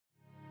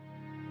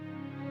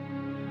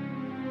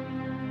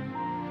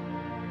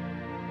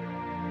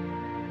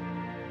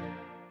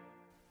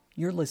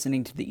You're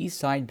listening to the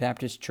Eastside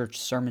Baptist Church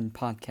Sermon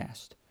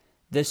Podcast.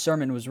 This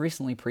sermon was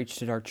recently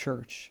preached at our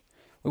church.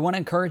 We want to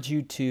encourage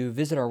you to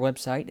visit our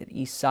website at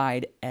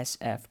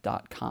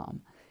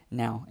eastsidesf.com.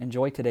 Now,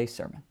 enjoy today's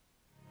sermon.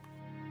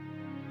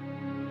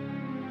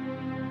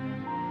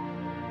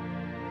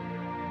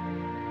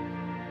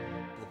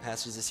 The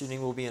passage this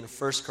evening will be in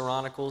 1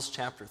 Chronicles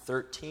chapter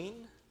 13.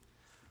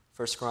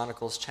 1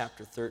 Chronicles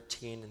chapter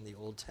 13 in the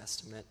Old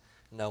Testament.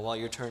 Now, while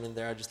you're turning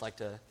there, I'd just like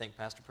to thank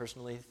Pastor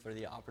personally for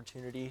the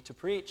opportunity to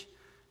preach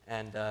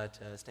and to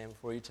stand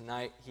before you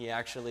tonight. He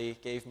actually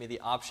gave me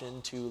the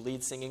option to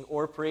lead singing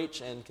or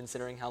preach, and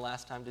considering how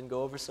last time didn't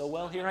go over so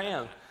well, here I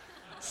am.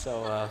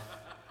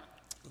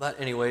 But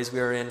anyways, we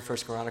are in 1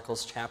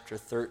 Chronicles chapter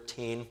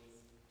 13.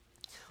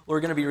 We're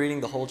going to be reading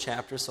the whole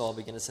chapter, so I'll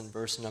begin us in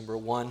verse number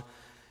 1. It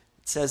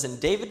says, "And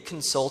David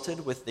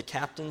consulted with the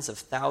captains of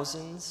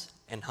thousands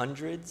and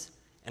hundreds,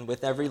 and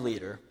with every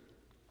leader.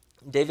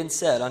 David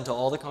said unto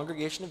all the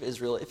congregation of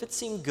Israel, If it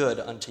seem good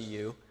unto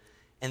you,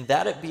 and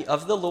that it be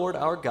of the Lord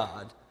our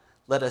God,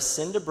 let us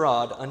send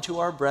abroad unto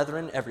our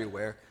brethren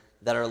everywhere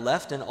that are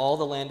left in all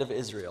the land of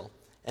Israel,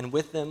 and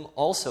with them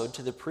also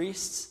to the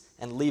priests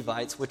and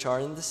Levites which are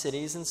in the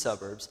cities and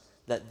suburbs,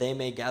 that they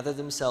may gather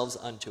themselves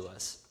unto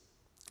us.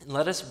 And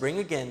let us bring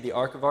again the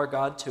ark of our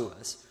God to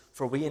us,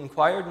 for we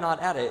inquired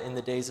not at it in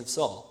the days of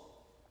Saul.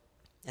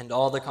 And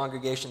all the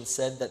congregation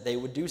said that they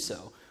would do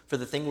so, for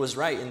the thing was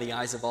right in the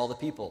eyes of all the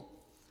people.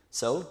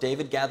 So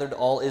David gathered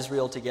all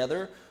Israel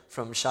together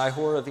from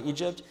Shihor of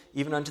Egypt,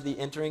 even unto the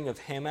entering of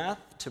Hamath,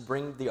 to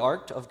bring the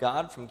ark of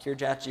God from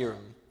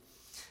Kirjath-jearim.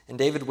 And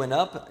David went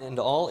up, and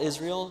all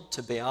Israel,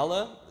 to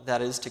Baalah,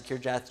 that is, to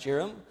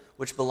Kirjath-jearim,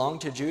 which belonged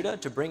to Judah,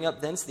 to bring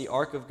up thence the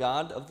ark of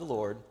God of the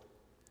Lord,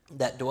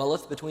 that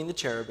dwelleth between the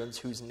cherubims,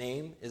 whose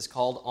name is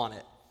called on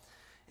it.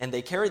 And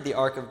they carried the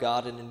ark of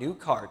God in a new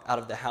cart out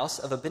of the house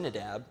of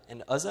Abinadab,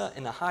 and Uzzah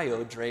and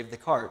Ahio drave the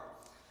cart.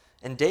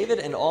 And David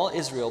and all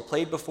Israel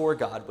played before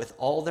God with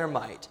all their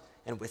might,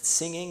 and with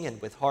singing,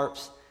 and with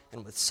harps,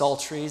 and with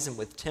psalteries, and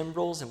with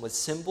timbrels, and with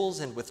cymbals,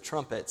 and with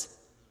trumpets.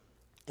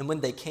 And when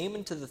they came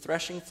into the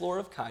threshing floor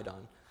of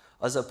Kidon,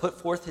 Uzzah put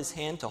forth his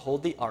hand to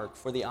hold the ark,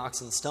 for the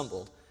oxen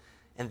stumbled.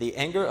 And the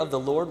anger of the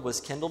Lord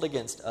was kindled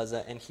against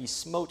Uzzah, and he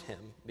smote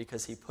him,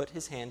 because he put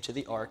his hand to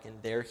the ark,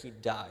 and there he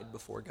died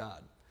before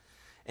God.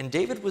 And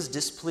David was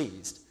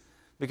displeased,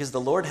 because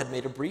the Lord had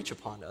made a breach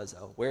upon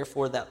Uzzah,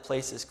 wherefore that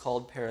place is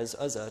called Perez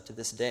Uzzah to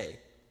this day.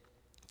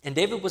 And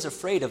David was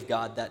afraid of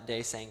God that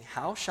day, saying,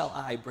 How shall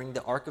I bring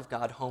the ark of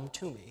God home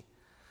to me?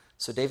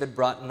 So David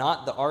brought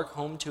not the ark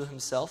home to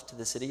himself to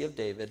the city of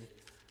David,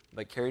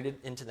 but carried it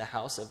into the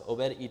house of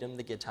Obed-Edom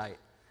the Gittite.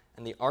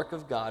 And the ark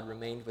of God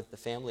remained with the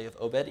family of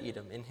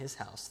Obed-Edom in his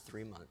house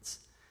 3 months.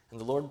 And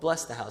the Lord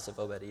blessed the house of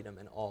Obed-Edom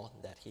and all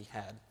that he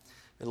had."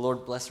 May the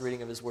Lord bless the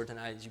reading of his word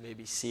tonight as you may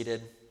be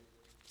seated.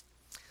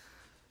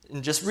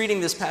 And just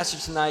reading this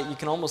passage tonight, you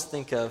can almost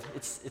think of,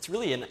 it's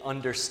really an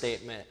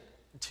understatement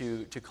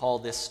to call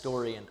this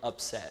story an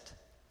upset.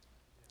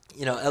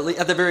 You know,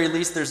 at the very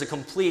least, there's a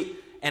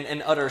complete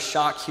and utter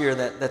shock here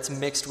that's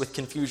mixed with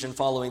confusion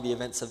following the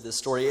events of this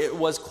story. It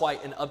was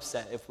quite an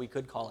upset, if we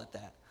could call it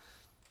that.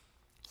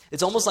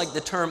 It's almost like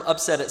the term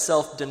upset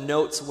itself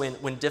denotes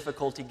when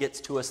difficulty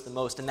gets to us the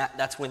most, and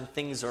that's when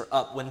things are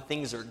up, when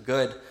things are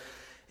good.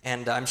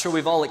 And I'm sure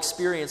we've all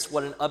experienced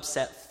what an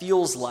upset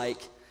feels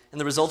like, and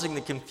the resulting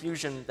the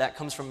confusion that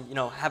comes from,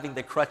 having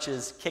the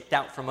crutches kicked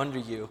out from under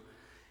you,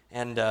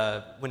 and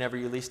whenever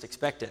you least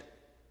expect it.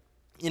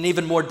 And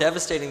even more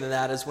devastating than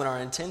that is when our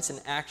intents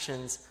and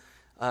actions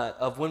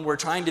of when we're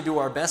trying to do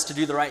our best to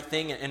do the right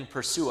thing and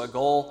pursue a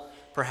goal,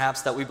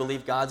 perhaps that we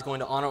believe God's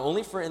going to honor,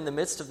 only for in the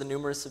midst of the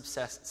numerous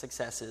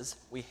successes,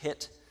 we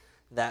hit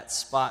that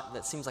spot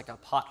that seems like a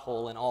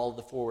pothole and all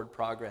the forward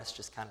progress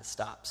just kind of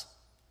stops.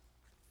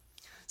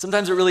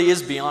 Sometimes it really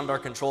is beyond our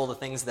control, the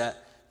things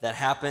that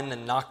happen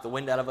and knock the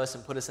wind out of us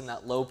and put us in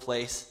that low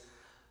place.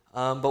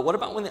 But what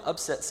about when the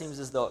upset seems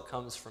as though it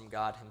comes from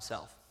God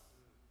himself?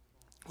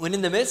 When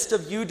in the midst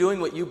of you doing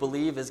what you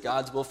believe is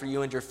God's will for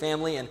you and your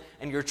family, and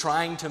you're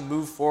trying to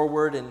move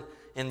forward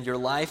in your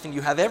life, and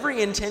you have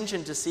every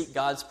intention to seek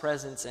God's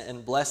presence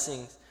and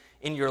blessings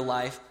in your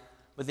life,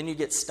 but then you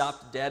get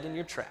stopped dead in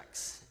your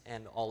tracks,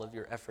 and all of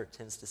your effort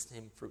tends to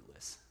seem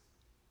fruitless.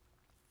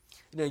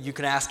 You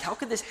can ask, how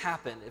could this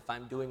happen if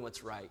I'm doing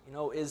what's right?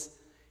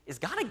 Is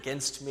God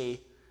against me?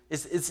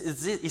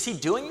 Is he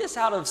doing this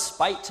out of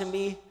spite to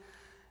me?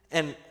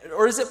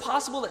 Or is it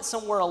possible that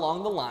somewhere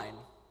along the line,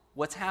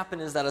 what's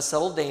happened is that a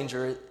subtle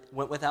danger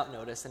went without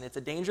notice, and it's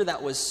a danger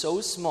that was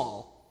so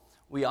small,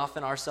 we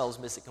often ourselves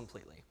miss it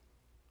completely.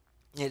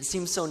 It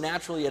seems so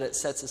natural, yet it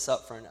sets us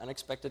up for an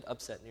unexpected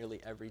upset nearly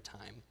every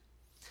time.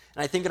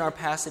 And I think in our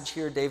passage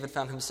here, David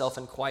found himself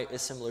in quite a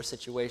similar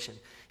situation.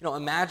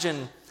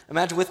 Imagine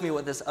with me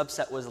what this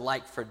upset was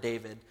like for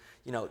David.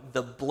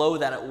 The blow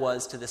that it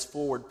was to this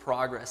forward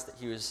progress that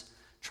he was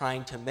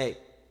trying to make.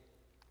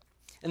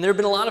 And there have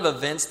been a lot of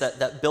events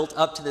that built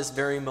up to this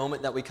very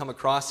moment that we come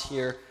across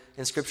here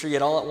in Scripture,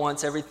 yet all at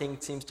once everything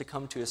seems to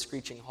come to a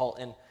screeching halt.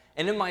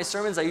 And in my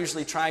sermons, I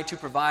usually try to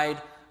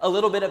provide a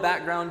little bit of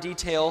background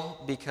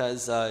detail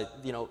because,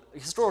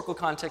 historical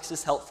context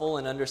is helpful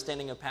in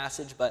understanding a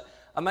passage, but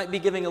I might be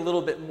giving a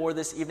little bit more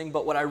this evening.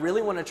 But what I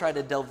really want to try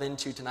to delve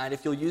into tonight,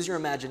 if you'll use your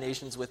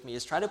imaginations with me,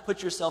 is try to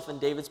put yourself in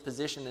David's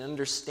position and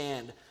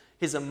understand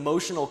his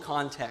emotional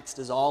context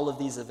as all of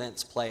these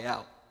events play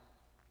out.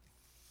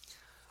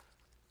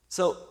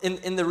 So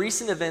in the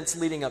recent events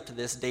leading up to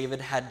this,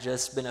 David had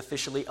just been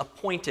officially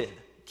appointed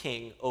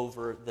king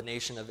over the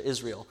nation of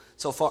Israel.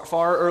 So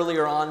far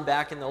earlier on,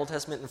 back in the Old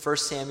Testament in 1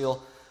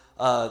 Samuel,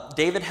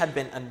 David had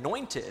been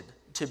anointed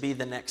to be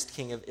the next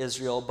king of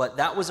Israel, but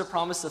that was a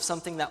promise of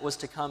something that was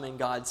to come in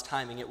God's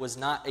timing. It was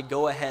not a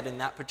go-ahead in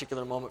that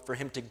particular moment for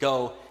him to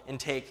go and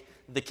take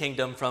the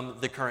kingdom from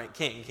the current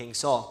king, King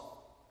Saul.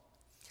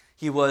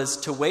 He was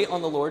to wait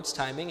on the Lord's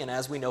timing, and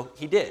as we know,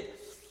 he did.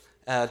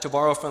 To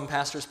borrow from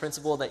Pastor's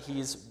principle that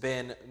he's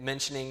been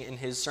mentioning in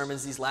his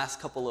sermons these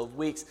last couple of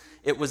weeks,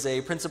 it was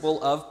a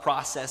principle of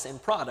process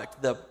and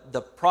product.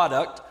 The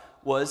product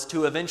was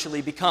to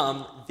eventually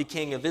become the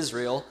king of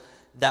Israel.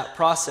 That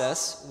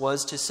process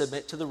was to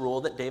submit to the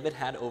rule that David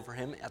had over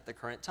him at the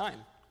current time.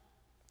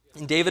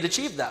 And David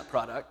achieved that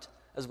product,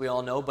 as we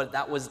all know, but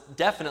that was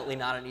definitely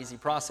not an easy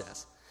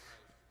process.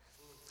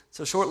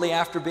 So shortly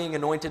after being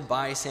anointed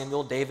by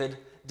Samuel, David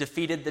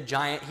defeated the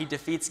giant. He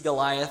defeats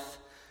Goliath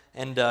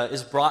and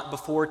is brought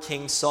before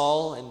King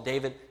Saul. And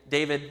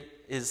David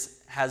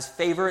has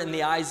favor in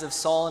the eyes of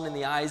Saul and in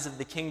the eyes of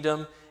the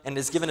kingdom, and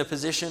is given a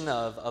position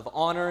of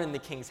honor in the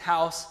king's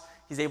house.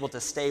 He's able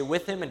to stay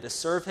with him and to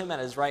serve him at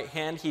his right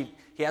hand. He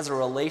has a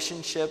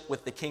relationship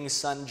with the king's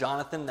son,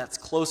 Jonathan, that's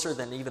closer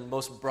than even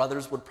most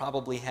brothers would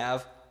probably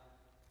have.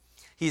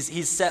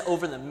 He's set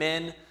over the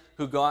men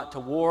who go out to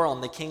war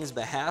on the king's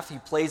behalf. He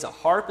plays a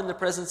harp in the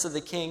presence of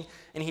the king,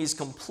 and he's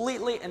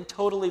completely and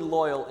totally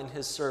loyal in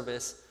his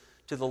service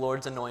to the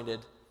Lord's anointed.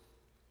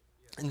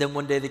 And then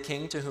one day the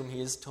king, to whom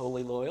he is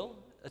totally loyal,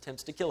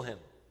 attempts to kill him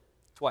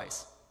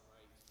twice.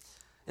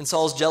 And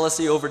Saul's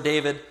jealousy over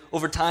David,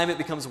 over time it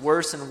becomes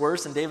worse and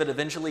worse, and David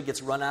eventually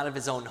gets run out of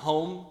his own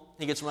home.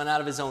 He gets run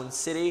out of his own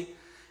city,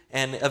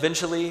 and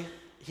eventually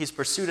he's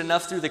pursued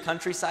enough through the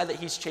countryside that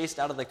he's chased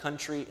out of the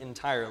country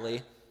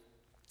entirely.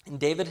 And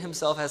David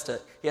himself has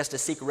to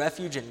seek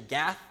refuge in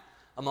Gath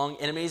among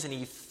enemies, and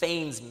he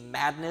feigns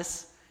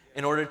madness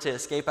in order to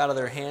escape out of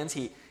their hands.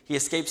 He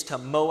escapes to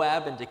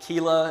Moab and to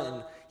Keilah,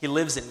 and he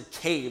lives in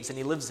caves, and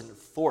he lives in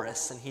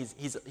forests, and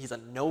he's a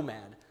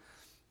nomad.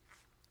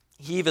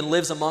 He even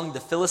lives among the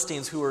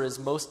Philistines, who are his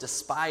most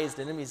despised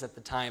enemies at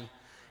the time.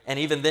 And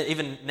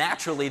even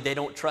naturally, they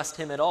don't trust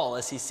him at all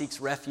as he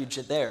seeks refuge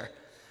there.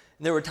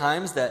 And there were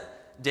times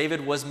that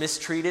David was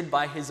mistreated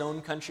by his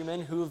own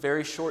countrymen, who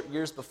very short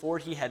years before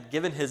he had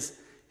given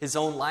his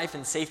own life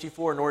and safety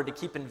for in order to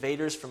keep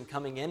invaders from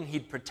coming in.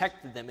 He'd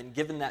protected them and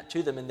given that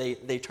to them, and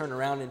they turn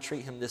around and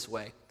treat him this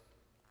way.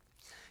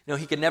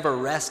 He could never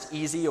rest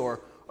easy or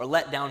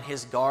let down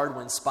his guard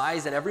when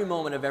spies at every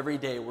moment of every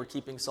day were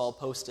keeping Saul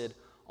posted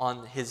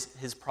on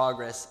his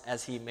progress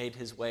as he made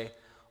his way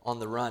on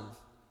the run.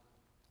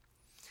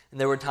 And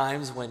there were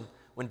times when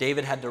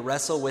David had to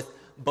wrestle with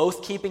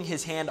both keeping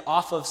his hand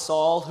off of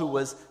Saul, who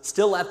was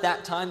still at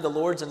that time the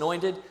Lord's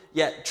anointed,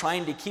 yet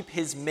trying to keep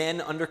his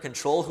men under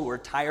control who were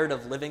tired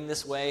of living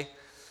this way.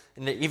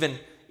 And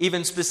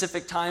even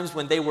specific times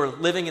when they were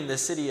living in the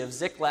city of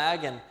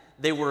Ziklag and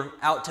they were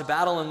out to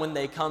battle, and when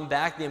they come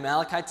back, the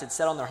Amalekites had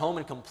set on their home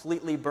and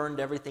completely burned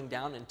everything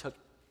down and took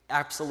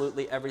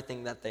absolutely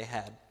everything that they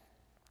had.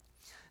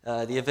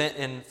 The event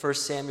in 1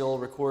 Samuel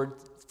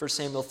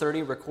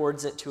 30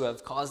 records it to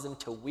have caused them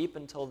to weep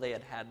until they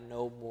had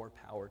no more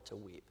power to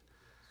weep.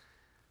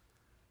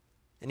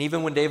 And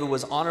even when David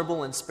was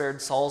honorable and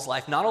spared Saul's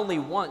life, not only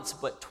once,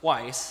 but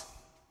twice,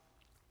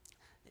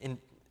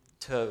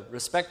 to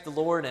respect the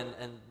Lord and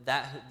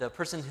that the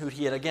person who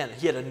he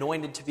had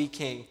anointed to be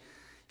king,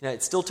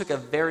 it still took a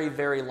very,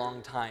 very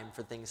long time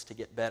for things to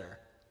get better.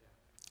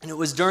 And it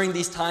was during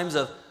these times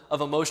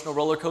of emotional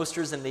roller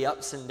coasters and the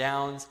ups and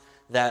downs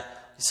that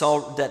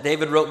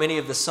David wrote many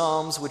of the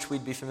Psalms, which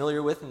we'd be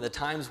familiar with, in the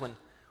times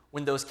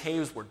when those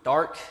caves were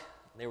dark,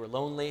 and they were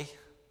lonely,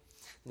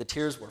 and the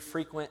tears were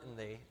frequent, and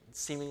they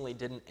seemingly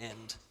didn't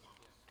end.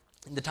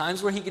 In the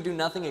times where he could do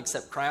nothing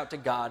except cry out to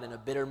God in a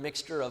bitter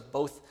mixture of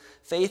both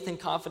faith and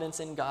confidence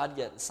in God,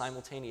 yet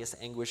simultaneous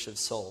anguish of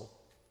soul.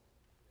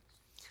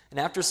 And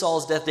after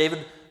Saul's death,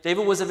 David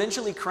was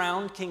eventually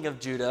crowned king of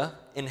Judah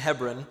in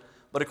Hebron,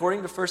 but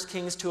according to 1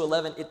 Kings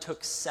 2:11, it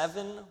took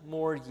 7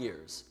 more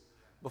years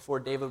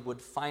before David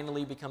would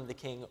finally become the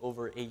king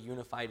over a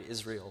unified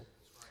Israel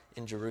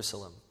in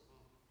Jerusalem.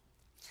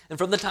 And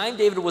from the time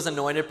David was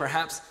anointed,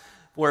 perhaps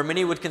where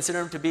many would consider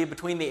him to be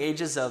between the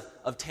ages of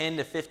 10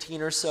 to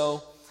 15 or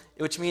so,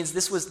 which means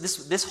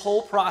this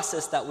whole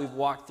process that we've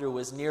walked through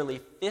was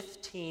nearly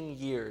 15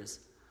 years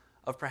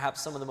of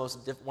perhaps one of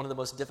the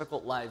most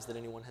difficult lives that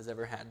anyone has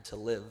ever had to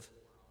live.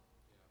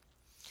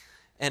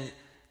 And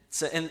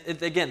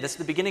again, this is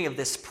the beginning of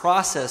this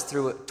process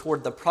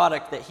toward the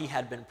product that he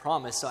had been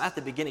promised. So at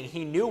the beginning,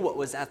 he knew what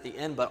was at the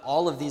end, but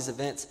all of these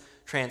events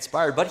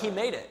transpired. But he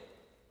made it.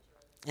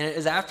 And it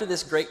is after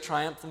this great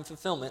triumph and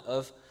fulfillment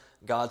of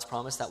God's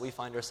promise that we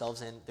find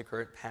ourselves in the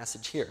current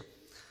passage here.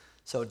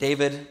 So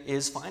David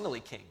is finally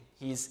king.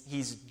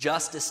 He's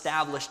just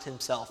established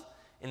himself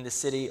in the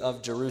city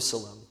of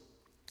Jerusalem.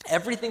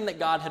 Everything that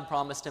God had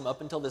promised him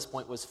up until this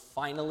point was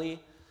finally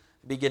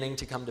beginning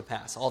to come to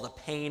pass. All the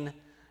pain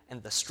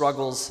and the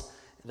struggles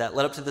that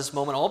led up to this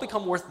moment all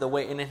become worth the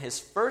wait. And in his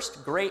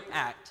first great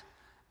act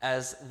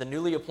as the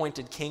newly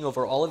appointed king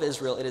over all of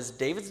Israel, it is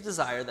David's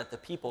desire that the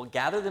people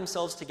gather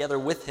themselves together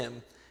with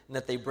him and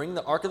that they bring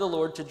the ark of the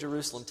Lord to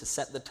Jerusalem to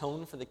set the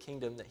tone for the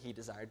kingdom that he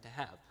desired to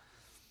have.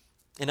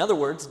 In other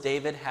words,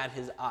 David had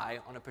his eye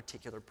on a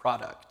particular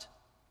product.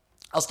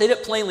 I'll state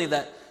it plainly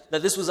that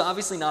this was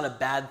obviously not a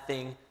bad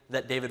thing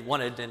that David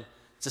wanted, and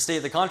to state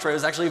the contrary, it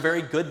was actually a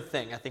very good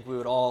thing. I think we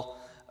would all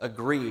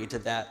agree to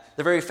that.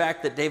 The very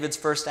fact that David's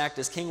first act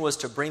as king was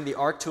to bring the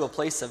ark to a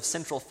place of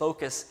central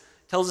focus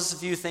tells us a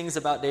few things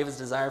about David's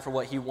desire for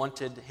what he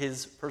wanted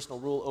his personal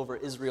rule over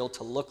Israel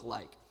to look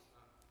like.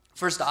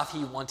 First off,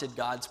 he wanted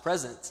God's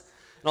presence.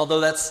 And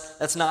although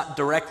that's not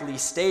directly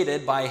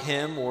stated by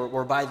him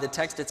or by the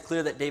text, it's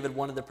clear that David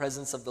wanted the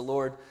presence of the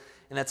Lord,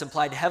 and that's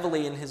implied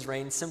heavily in his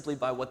reign simply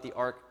by what the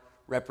ark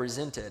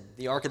represented.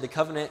 The Ark of the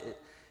Covenant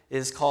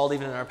is called,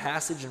 even in our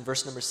passage in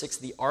verse number 6,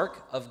 the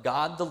Ark of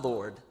God the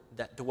Lord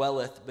that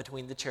dwelleth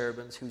between the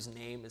cherubims, whose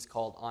name is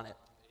called on it.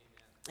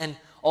 And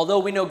although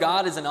we know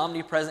God is an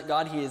omnipresent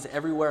God, he is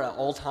everywhere at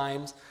all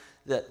times,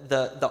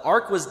 the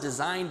ark was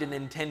designed and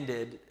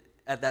intended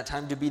at that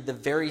time to be the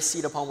very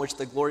seat upon which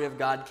the glory of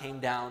God came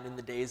down in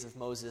the days of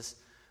Moses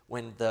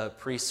when the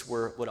priests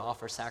would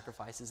offer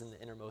sacrifices in the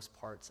innermost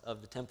parts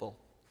of the temple.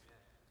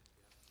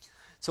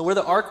 So where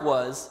the ark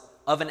was,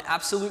 of an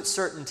absolute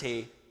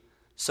certainty,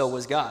 so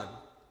was God.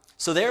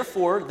 So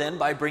therefore, then,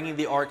 by bringing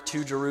the ark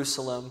to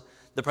Jerusalem,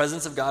 the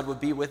presence of God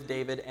would be with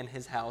David and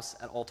his house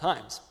at all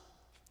times.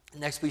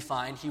 Next, we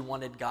find he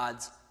wanted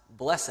God's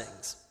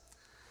blessings.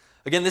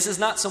 Again, this is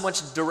not so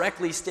much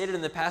directly stated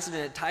in the passage,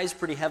 and it ties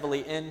pretty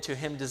heavily into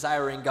him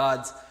desiring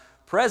God's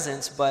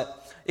presence,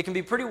 but it can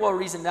be pretty well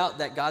reasoned out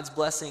that God's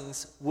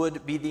blessings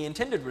would be the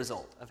intended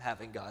result of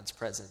having God's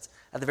presence.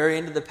 At the very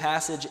end of the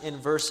passage, in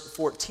verse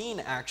 14,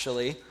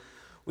 actually,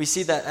 we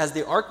see that as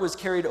the ark was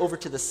carried over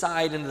to the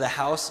side into the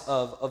house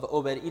of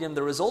Obed-Edom,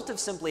 the result of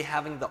simply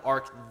having the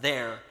ark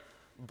there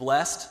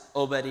blessed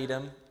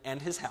Obed-Edom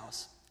and his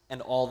house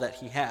and all that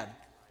he had.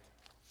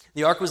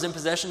 The ark was in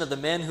possession of the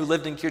men who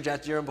lived in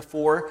Kirjath-Jearim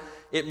before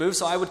it moved,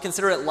 so I would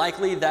consider it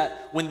likely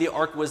that when the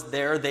ark was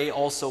there, they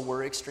also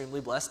were extremely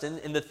blessed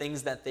in the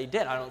things that they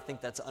did. I don't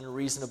think that's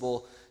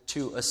unreasonable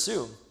to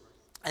assume.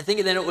 I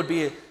think then it would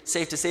be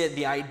safe to say that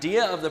the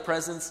idea of the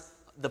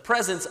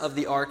presence of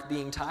the ark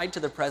being tied to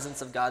the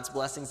presence of God's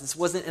blessings, this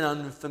wasn't an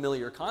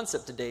unfamiliar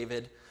concept to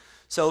David.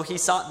 So he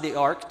sought the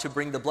ark to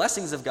bring the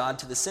blessings of God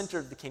to the center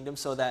of the kingdom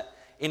so that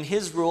in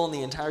his rule, and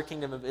the entire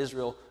kingdom of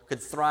Israel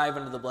could thrive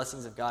under the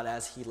blessings of God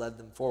as he led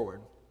them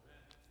forward.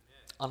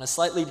 On a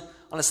slightly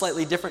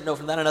different note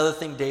from that, another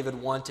thing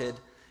David wanted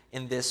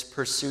in this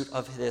pursuit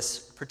of this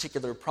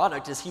particular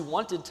product is he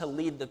wanted to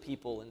lead the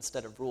people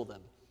instead of rule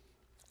them.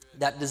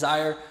 That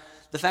desire,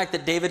 the fact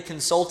that David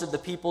consulted the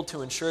people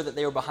to ensure that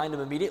they were behind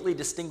him, immediately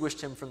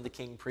distinguished him from the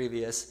king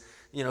previous.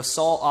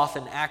 Saul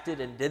often acted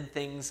and did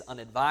things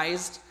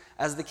unadvised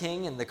as the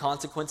king, and the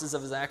consequences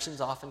of his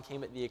actions often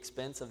came at the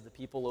expense of the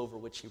people over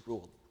which he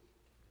ruled.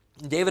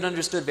 David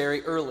understood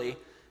very early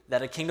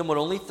that a kingdom would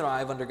only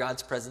thrive under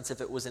God's presence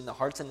if it was in the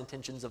hearts and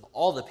intentions of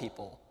all the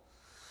people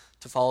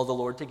to follow the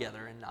Lord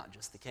together and not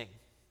just the king.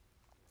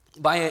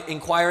 By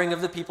inquiring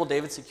of the people,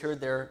 David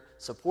secured their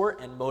support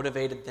and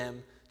motivated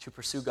them to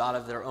pursue God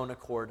of their own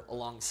accord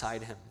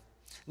alongside him.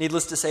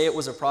 Needless to say, it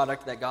was a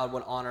product that God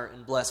would honor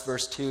and bless.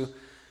 Verse 2,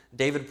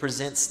 David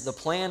presents the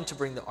plan to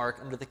bring the ark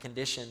under the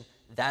condition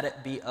that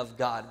it be of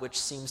God, which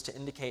seems to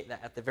indicate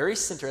that at the very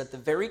center, at the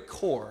very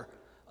core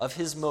of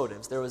his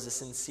motives, there was a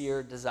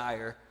sincere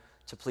desire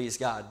to please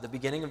God. The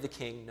beginning of the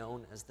king,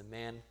 known as the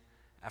man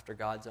after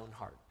God's own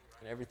heart.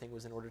 And everything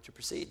was in order to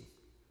proceed.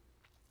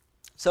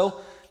 So,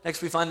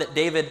 next we find that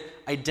David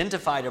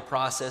identified a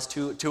process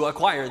to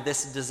acquire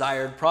this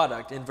desired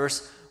product. In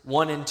verse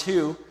 1 and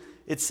 2,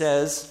 it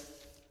says,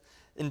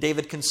 "And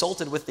David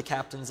consulted with the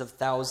captains of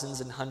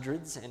thousands and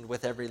hundreds, and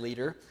with every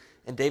leader.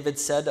 And David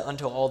said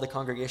unto all the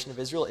congregation of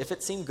Israel, If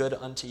it seem good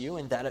unto you,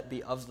 and that it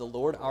be of the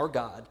Lord our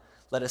God,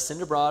 let us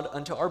send abroad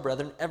unto our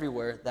brethren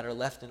everywhere that are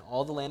left in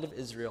all the land of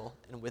Israel,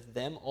 and with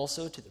them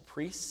also to the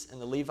priests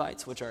and the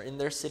Levites which are in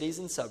their cities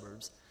and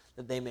suburbs,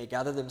 that they may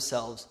gather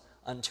themselves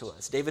unto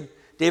us."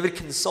 David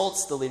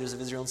consults the leaders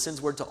of Israel and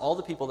sends word to all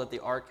the people that the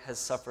ark has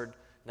suffered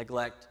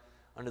neglect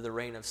under the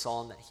reign of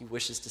Saul, and that he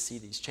wishes to see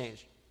these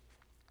changed.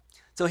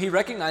 So he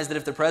recognized that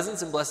if the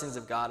presence and blessings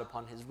of God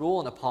upon his rule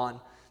and upon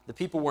the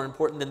people were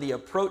important, then the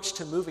approach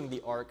to moving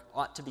the ark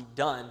ought to be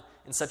done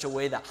in such a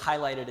way that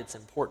highlighted its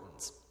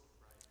importance.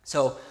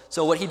 So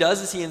what he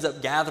does is he ends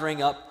up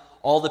gathering up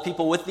all the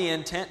people with the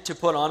intent to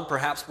put on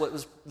perhaps what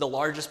was the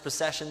largest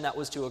procession that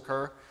was to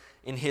occur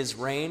in his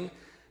reign,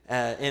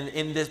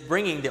 in this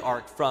bringing the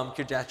ark from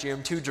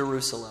Kirjath-Jearim to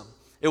Jerusalem.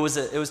 It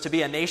was to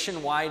be a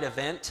nationwide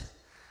event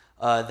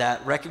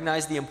that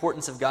recognized the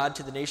importance of God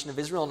to the nation of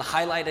Israel and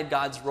highlighted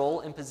God's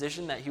role and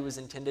position that he was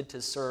intended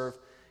to serve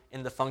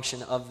in the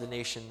function of the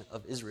nation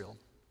of Israel.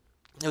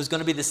 It was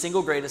going to be the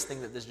single greatest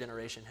thing that this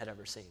generation had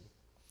ever seen.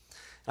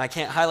 And I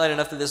can't highlight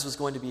enough that this was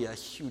going to be a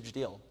huge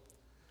deal.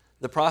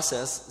 The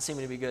process,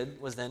 seeming to be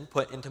good, was then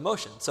put into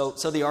motion. So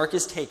the ark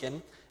is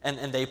taken,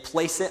 and they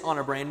place it on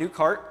a brand new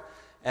cart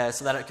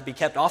so that it could be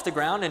kept off the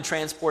ground and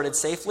transported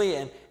safely.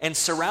 And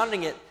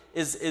surrounding it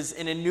is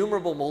an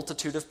innumerable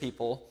multitude of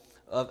people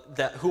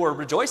who are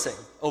rejoicing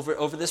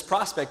over this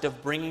prospect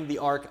of bringing the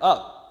ark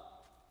up.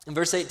 And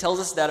verse 8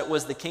 tells us that it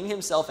was the king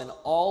himself and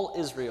all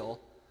Israel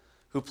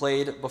who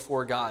played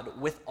before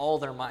God with all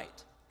their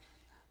might,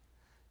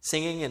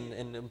 singing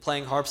and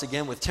playing harps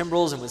again with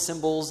timbrels and with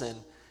cymbals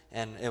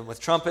and with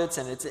trumpets.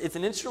 And it's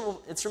an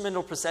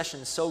instrumental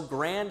procession so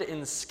grand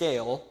in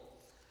scale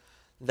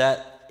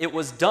that it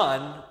was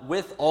done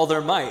with all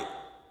their might.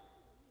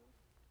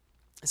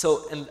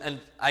 So, and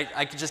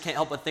I just can't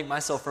help but think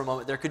myself for a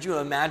moment there, could you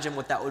imagine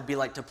what that would be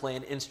like to play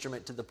an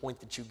instrument to the point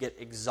that you get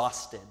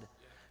exhausted?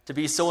 To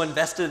be so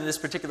invested in this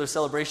particular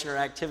celebration or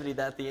activity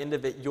that at the end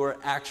of it, you're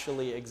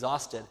actually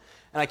exhausted.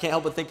 And I can't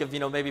help but think of,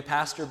 maybe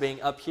pastor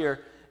being up here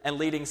and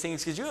leading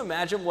singings. Could you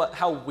imagine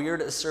how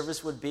weird a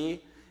service would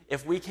be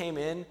if we came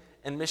in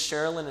and Miss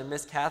Sherilyn and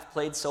Miss Kath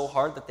played so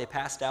hard that they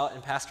passed out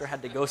and pastor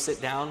had to go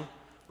sit down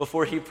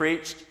before he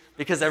preached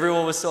because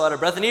everyone was so out of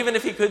breath? And even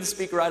if he could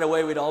speak right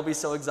away, we'd all be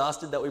so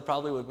exhausted that we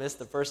probably would miss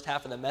the first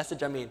half of the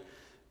message. I mean,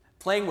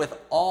 playing with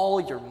all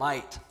your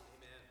might.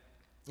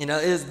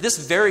 This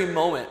very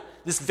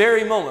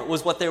moment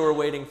was what they were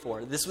waiting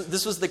for.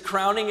 This was the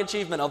crowning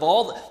achievement of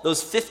all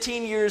those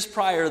 15 years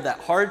prior, that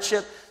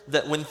hardship,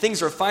 that when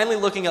things were finally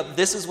looking up,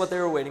 this is what they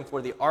were waiting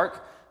for, the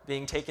ark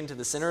being taken to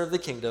the center of the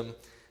kingdom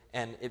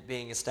and it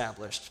being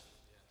established.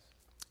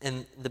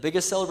 And the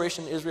biggest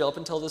celebration in Israel up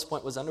until this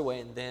point was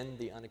underway, and then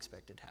the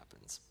unexpected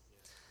happens.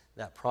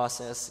 That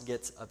process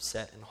gets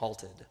upset and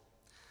halted.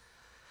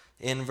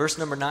 In verse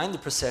number 9, the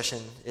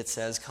procession, it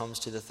says, comes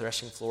to the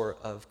threshing floor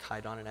of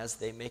Kidon, and as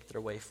they make their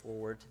way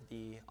forward,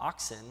 the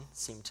oxen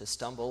seem to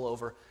stumble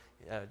over,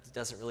 it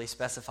doesn't really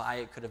specify,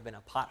 it could have been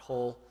a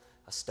pothole,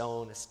 a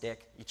stone, a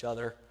stick, each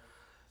other,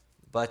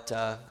 but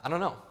I don't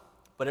know.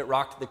 But it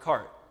rocked the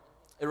cart.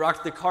 It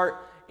rocked the cart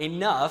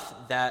enough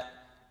that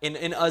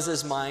in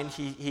Uzzah's mind,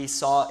 he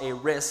saw a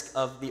risk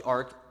of the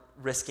ark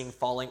risking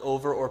falling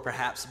over or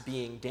perhaps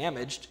being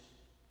damaged.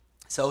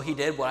 So he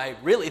did what I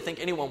really think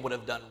anyone would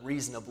have done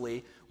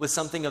reasonably with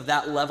something of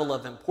that level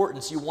of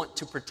importance. You want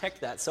to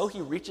protect that. So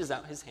he reaches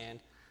out his hand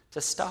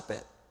to stop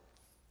it.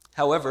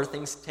 However,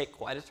 things take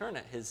quite a turn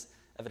at his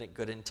evident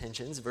good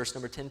intentions. Verse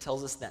number 10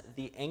 tells us that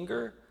the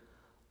anger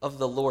of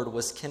the Lord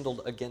was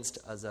kindled against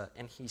Uzzah,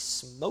 and he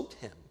smote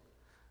him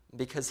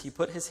because he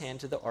put his hand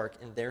to the ark,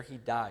 and there he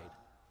died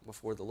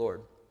before the Lord.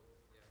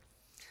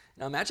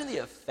 Now imagine the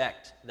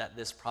effect that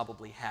this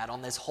probably had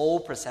on this whole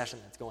procession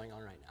that's going on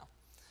right now.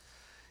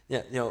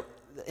 Yeah,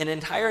 an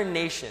entire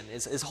nation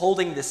is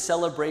holding this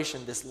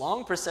celebration, this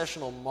long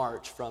processional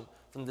march from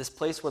this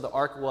place where the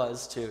ark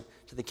was to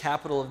the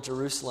capital of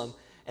Jerusalem,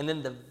 and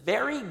then the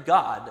very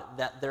God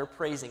that they're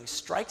praising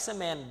strikes a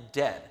man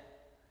dead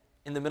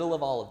in the middle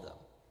of all of them.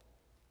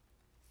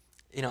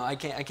 I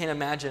can't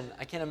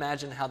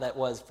imagine how that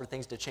was for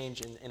things to change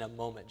in a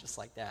moment just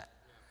like that.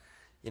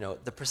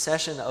 The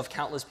procession of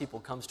countless people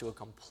comes to a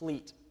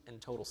complete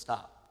and total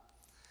stop.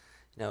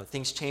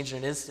 Things change in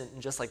an instant,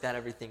 and just like that,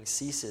 everything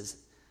ceases.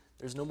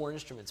 There's no more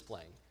instruments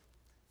playing.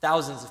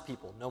 Thousands of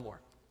people, no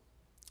more.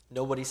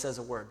 Nobody says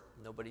a word.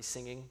 Nobody's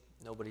singing.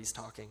 Nobody's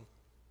talking.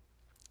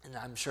 And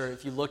I'm sure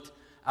if you looked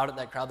out at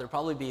that crowd, there'd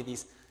probably be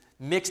these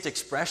mixed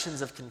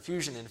expressions of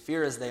confusion and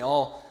fear as they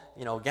all,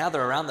 gather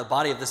around the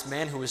body of this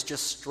man who was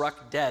just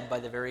struck dead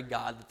by the very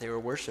God that they were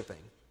worshiping.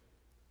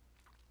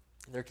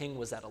 Their king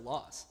was at a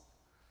loss.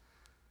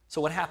 So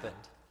what happened?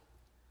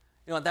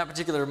 At that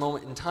particular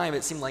moment in time,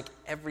 it seemed like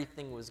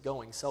everything was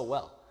going so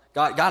well.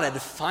 God had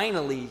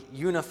finally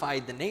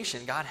unified the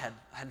nation. God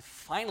had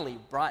finally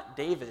brought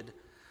David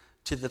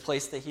to the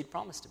place that he'd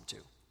promised him to.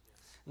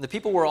 And the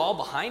people were all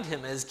behind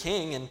him as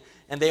king,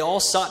 and they all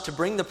sought to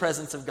bring the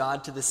presence of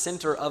God to the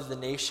center of the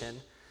nation.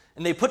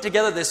 And they put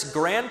together this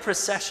grand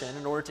procession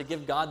in order to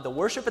give God the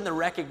worship and the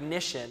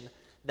recognition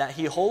that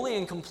he wholly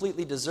and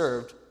completely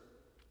deserved.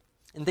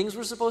 And things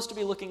were supposed to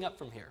be looking up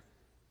from here.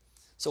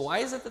 So why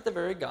is it that the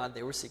very God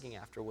they were seeking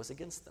after was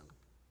against them?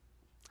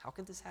 How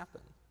could this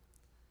happen?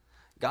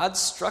 God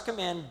struck a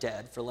man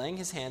dead for laying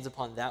his hands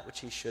upon that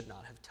which he should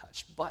not have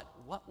touched. But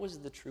what was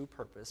the true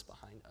purpose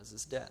behind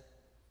Uzzah's death?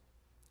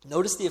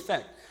 Notice the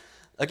effect.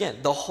 Again,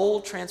 the whole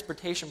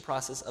transportation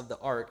process of the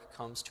ark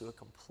comes to a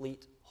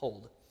complete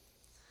hold.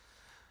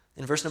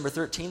 In verse number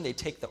 13, they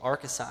take the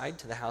ark aside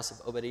to the house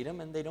of Obed-Edom,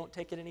 and they don't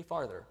take it any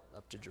farther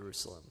up to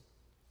Jerusalem.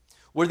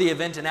 Were the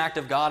event an act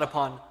of God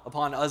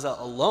upon Uzzah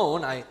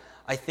alone,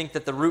 I think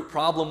that the root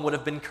problem would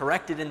have been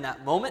corrected in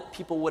that moment.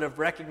 People would have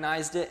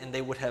recognized it, and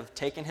they would have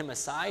taken him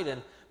aside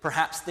and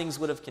perhaps things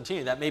would have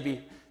continued. That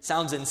maybe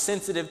sounds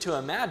insensitive to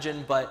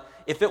imagine, but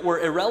if it were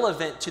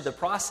irrelevant to the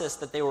process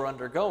that they were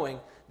undergoing,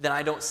 then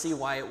I don't see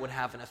why it would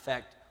have an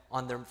effect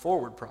on their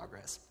forward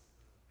progress.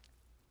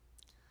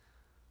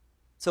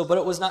 But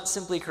it was not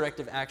simply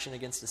corrective action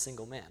against a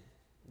single man.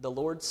 The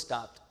Lord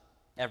stopped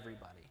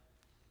everybody.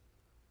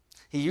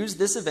 He used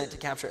this event to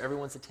capture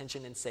everyone's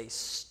attention and say,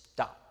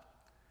 stop.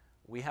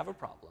 We have a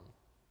problem.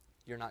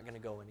 You're not going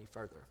to go any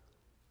further.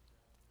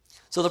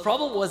 So the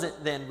problem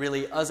wasn't then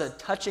really Uzzah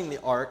touching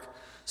the ark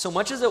so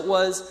much as it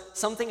was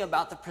something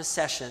about the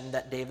procession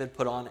that David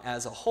put on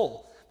as a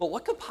whole. But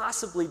what could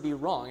possibly be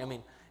wrong? I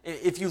mean,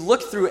 if you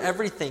look through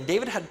everything,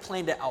 David had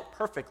planned it out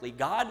perfectly.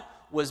 God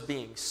was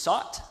being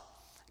sought.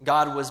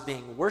 God was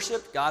being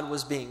worshiped. God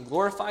was being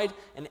glorified.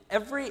 And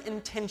every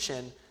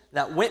intention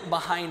that went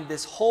behind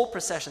this whole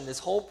procession, this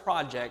whole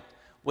project,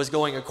 was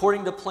going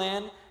according to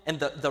plan, and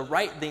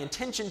the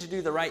intention to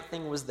do the right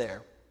thing was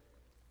there.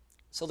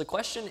 So the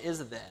question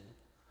is then,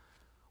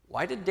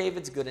 why did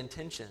David's good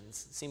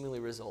intentions seemingly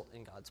result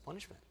in God's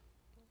punishment?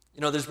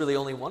 There's really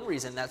only one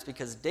reason. That's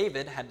because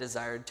David had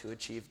desired to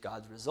achieve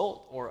God's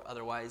result, or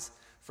otherwise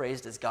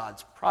phrased as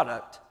God's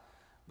product,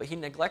 but he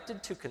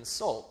neglected to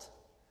consult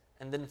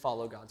and then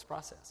follow God's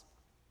process.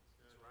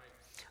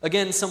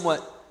 Again,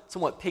 somewhat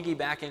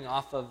piggybacking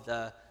off of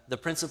the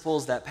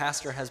principles that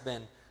Pastor has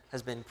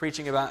been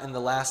preaching about in the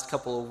last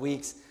couple of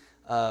weeks,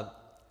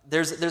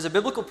 there's a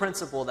biblical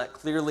principle that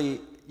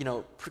clearly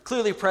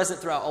present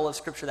throughout all of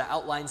Scripture that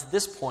outlines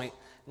this point,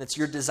 and it's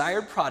your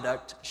desired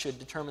product should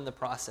determine the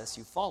process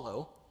you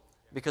follow,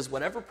 because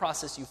whatever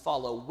process you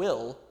follow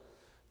will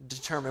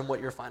determine what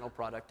your final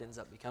product ends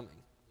up becoming.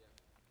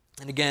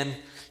 And again,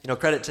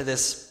 credit to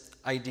this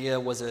idea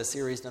was a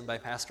series done by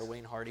Pastor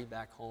Wayne Hardy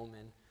back home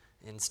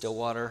in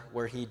Stillwater,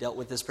 where he dealt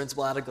with this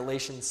principle out of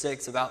Galatians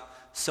 6 about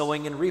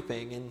sowing and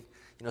reaping, and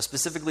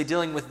specifically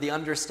dealing with the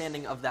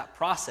understanding of that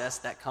process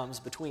that comes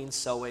between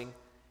sowing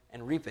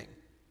and reaping.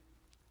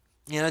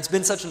 It's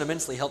been such an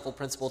immensely helpful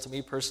principle to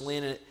me personally,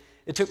 and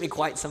it took me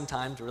quite some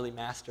time to really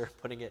master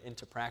putting it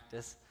into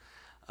practice,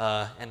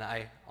 and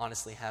I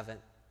honestly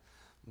haven't.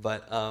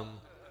 But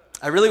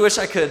I really wish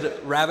I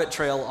could rabbit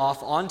trail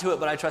off onto it,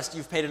 but I trust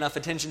you've paid enough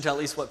attention to at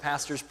least what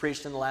pastors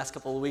preached in the last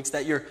couple of weeks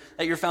that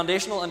your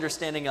foundational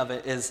understanding of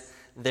it is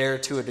there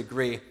to a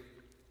degree.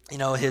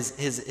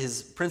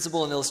 His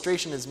principle and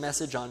illustration, his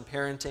message on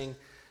parenting,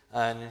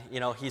 and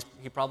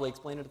he probably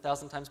explained it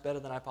 1,000 times better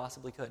than I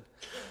possibly could.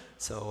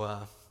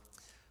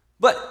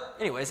 But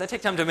anyways, I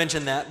take time to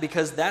mention that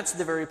because that's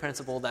the very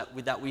principle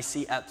that we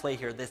see at play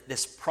here.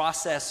 This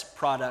process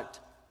product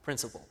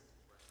principle.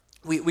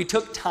 We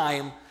took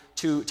time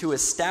to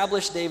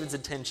establish David's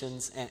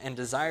intentions and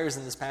desires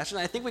in this passage.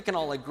 And I think we can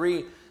all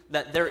agree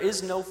that there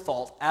is no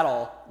fault at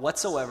all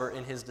whatsoever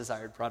in his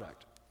desired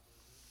product.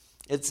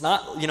 It's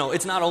not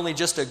only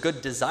just a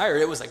good desire,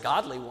 it was a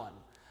godly one,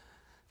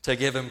 to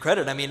give him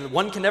credit. I mean,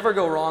 one can never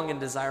go wrong in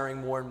desiring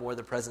more and more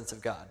the presence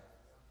of God.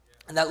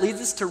 And that leads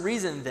us to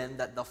reason then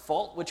that the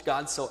fault which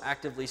God so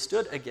actively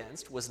stood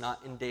against was not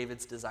in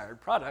David's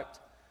desired product,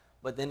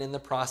 but then in the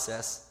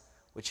process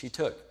which he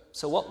took.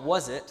 So what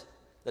was it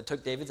that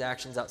took David's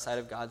actions outside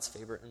of God's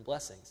favor and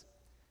blessings?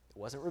 It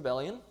wasn't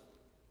rebellion.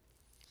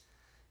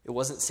 It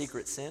wasn't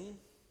secret sin.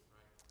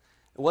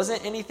 It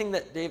wasn't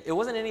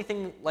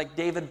anything like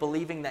David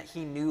believing that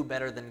he knew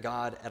better than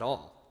God at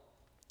all.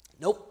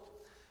 Nope.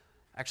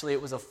 Actually,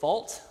 it was a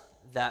fault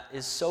that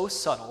is so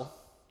subtle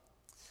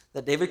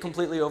that David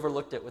completely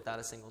overlooked it without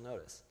a single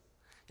notice.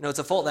 It's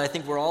a fault that I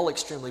think we're all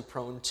extremely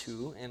prone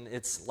to, and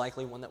it's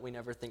likely one that we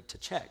never think to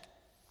check.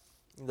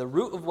 The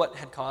root of what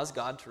had caused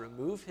God to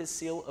remove his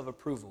seal of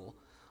approval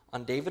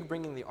on David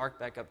bringing the ark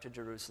back up to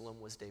Jerusalem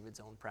was David's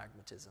own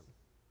pragmatism.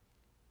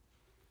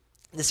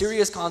 The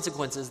serious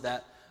consequences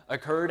that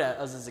occurred at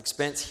Uzzah's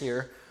expense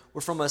here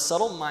were from a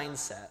subtle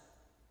mindset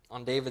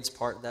on David's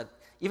part that,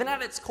 even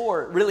at its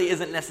core, really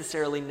isn't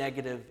necessarily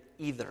negative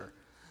either.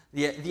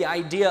 The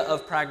idea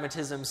of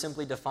pragmatism,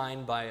 simply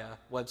defined by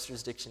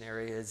Webster's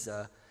dictionary, is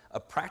a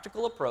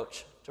practical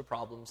approach to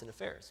problems and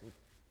affairs. It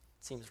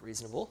seems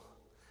reasonable.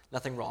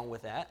 Nothing wrong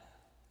with that.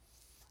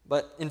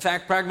 But in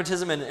fact,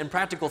 pragmatism and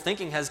practical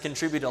thinking has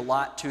contributed a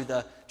lot to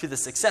the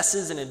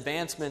successes and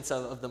advancements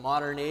of the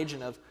modern age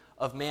and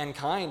of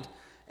mankind.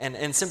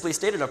 And simply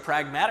stated, a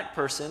pragmatic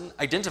person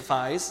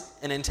identifies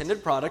an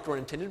intended product or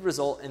intended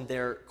result, and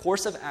their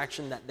course of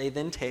action that they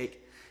then take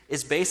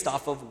is based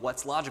off of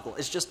what's logical.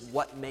 It's just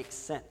what makes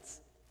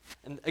sense.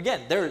 And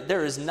again,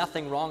 there is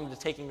nothing wrong to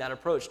taking that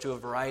approach to a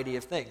variety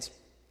of things.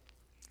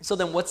 So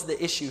then what's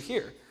the issue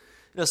here?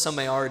 Some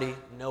may already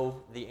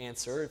know the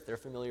answer if they're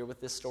familiar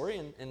with this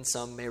story, and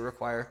some may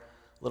require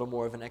a little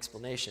more of an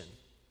explanation.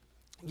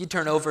 If you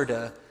turn over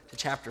to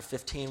chapter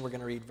 15, we're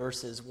going to read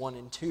verses 1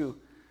 and 2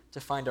 to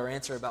find our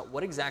answer about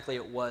what exactly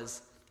it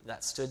was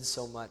that stood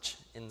so much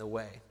in the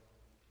way.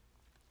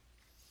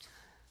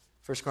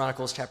 1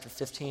 Chronicles chapter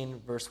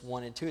 15, verse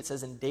 1 and 2, it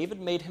says, "And David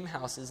made him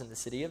houses in the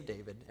city of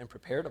David and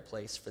prepared a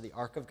place for the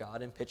ark of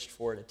God and pitched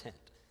for it a tent.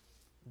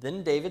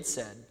 Then David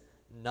said,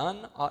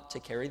 'None ought to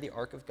carry the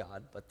ark of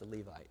God but the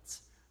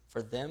Levites,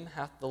 For them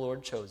hath the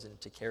Lord chosen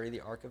to carry the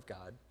ark of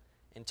God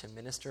and to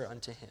minister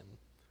unto him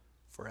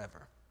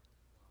forever.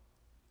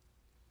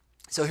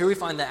 So here we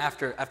find that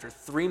after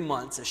 3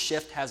 months, a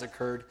shift has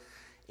occurred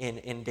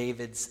in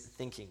David's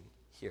thinking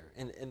here.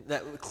 And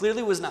that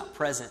clearly was not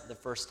present the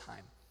first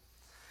time.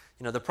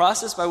 You know, the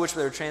process by which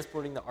they were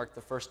transporting the ark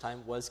the first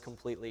time was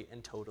completely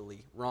and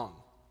totally wrong.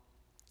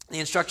 The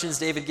instructions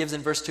David gives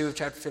in verse 2 of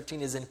chapter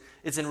 15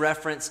 is in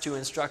reference to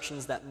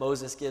instructions that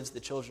Moses gives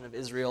the children of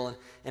Israel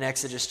in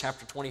Exodus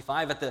chapter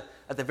 25 at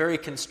the very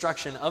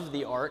construction of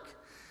the ark.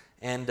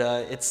 And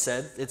it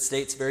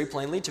states very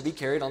plainly to be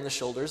carried on the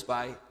shoulders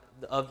by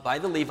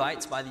the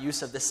Levites by the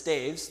use of the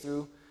staves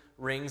through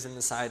rings in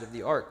the side of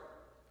the ark.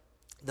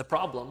 The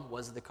problem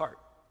was the cart.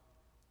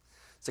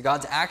 So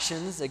God's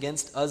actions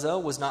against Uzzah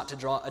was not to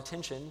draw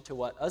attention to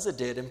what Uzzah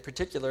did in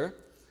particular,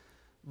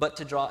 but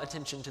to draw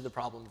attention to the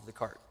problem of the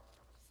cart.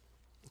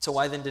 So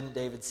why then didn't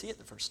David see it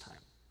the first time?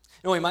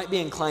 You know, we might be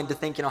inclined to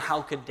think,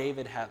 how could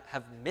David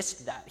have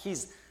missed that?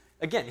 He's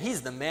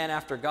the man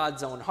after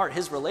God's own heart.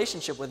 His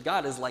relationship with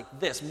God is like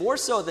this, more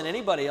so than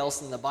anybody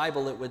else in the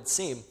Bible, it would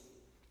seem.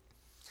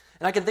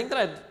 And I can think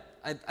that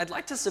I'd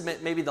like to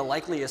submit maybe the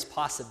likeliest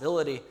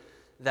possibility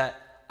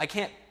that I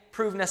can't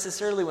prove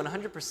necessarily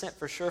 100%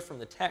 for sure from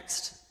the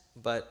text,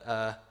 but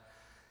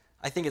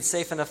I think it's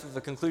safe enough of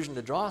a conclusion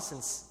to draw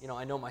since,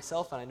 I know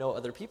myself and I know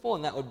other people,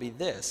 and that would be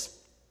this.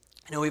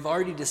 We've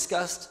already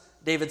discussed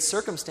David's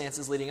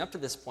circumstances leading up to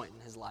this point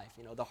in his life,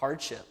 the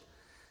hardship,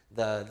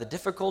 the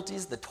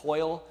difficulties, the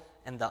toil,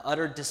 and the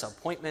utter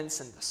disappointments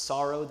and the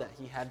sorrow that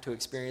he had to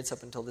experience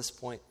up until this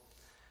point.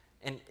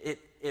 And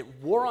it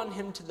wore on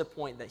him to the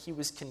point that he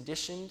was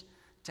conditioned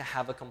to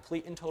have a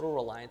complete and total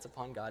reliance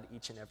upon God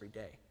each and every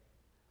day.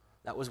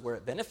 That was where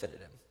it benefited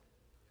him.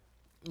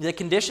 The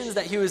conditions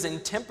that he was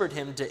in tempered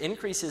him to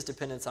increase his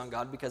dependence on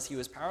God because he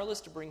was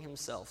powerless to bring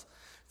himself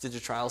through the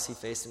trials he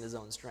faced in his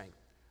own strength.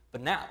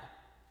 But now,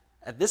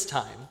 at this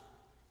time,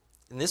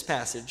 in this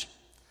passage,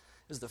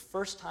 it was the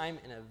first time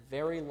in a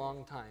very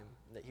long time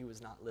that he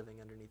was not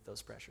living underneath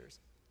those pressures.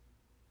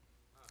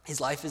 His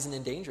life isn't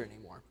in danger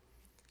anymore.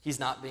 He's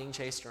not being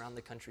chased around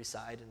the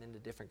countryside and into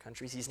different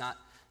countries. He's not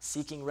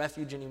seeking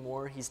refuge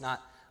anymore. He's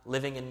not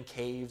living in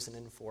caves and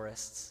in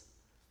forests.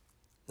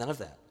 None of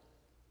that.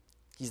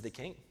 He's the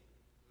king.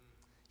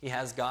 He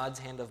has God's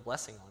hand of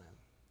blessing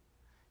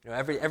on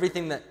him.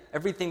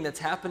 Everything that's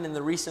happened in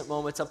the recent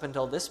moments up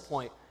until this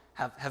point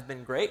have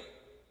been great.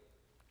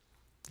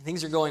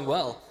 Things are going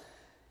well.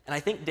 And I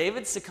think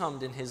David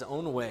succumbed in his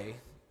own way,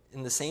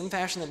 in the same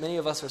fashion that many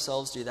of us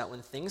ourselves do, that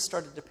when things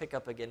started to pick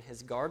up again,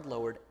 his guard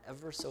lowered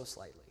ever so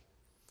slightly.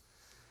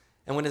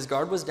 And when his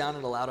guard was down,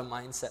 it allowed a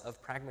mindset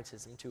of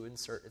pragmatism to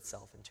insert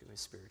itself into his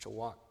spiritual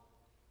walk,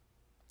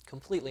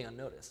 completely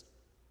unnoticed.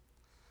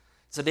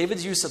 So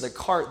David's use of the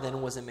cart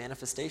then was a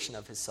manifestation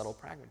of his subtle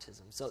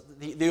pragmatism. So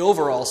the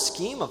overall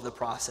scheme of the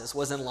process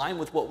was in line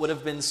with what would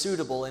have been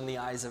suitable in the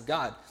eyes of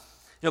God.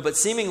 But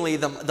seemingly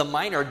the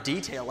minor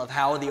detail of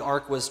how the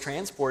ark was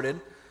transported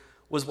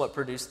was what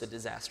produced the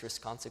disastrous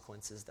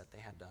consequences that they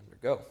had to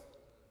undergo.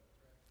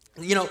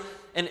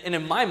 And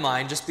in my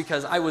mind, just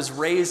because I was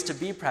raised to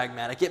be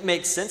pragmatic, it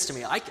makes sense to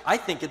me. I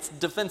think it's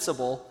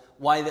defensible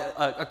why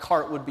a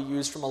cart would be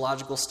used from a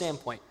logical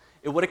standpoint.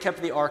 It would have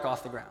kept the ark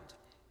off the ground.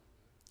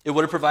 It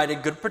would have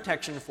provided good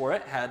protection for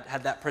it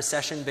had that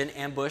procession been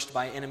ambushed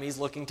by enemies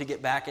looking to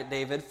get back at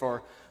David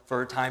for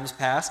times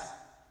past.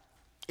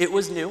 It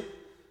was new,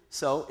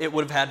 so it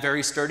would have had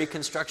very sturdy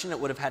construction. It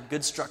would have had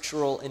good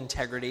structural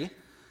integrity.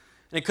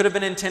 And it could have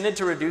been intended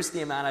to reduce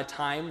the amount of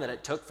time that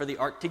it took for the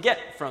ark to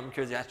get from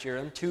Kirjath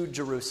Jearim to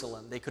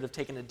Jerusalem. They could have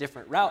taken a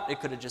different route.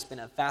 It could have just been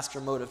a faster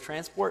mode of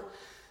transport.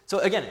 So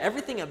again,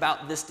 everything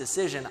about this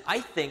decision, I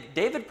think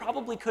David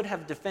probably could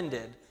have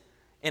defended,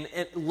 and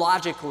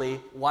logically,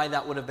 why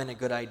that would have been a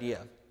good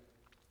idea.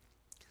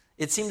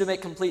 It seemed to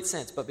make complete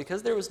sense, but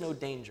because there was no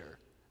danger,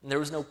 and there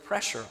was no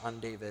pressure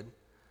on David,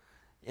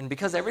 and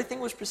because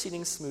everything was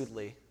proceeding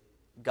smoothly,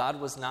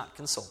 God was not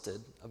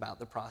consulted about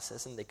the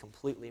process, and they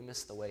completely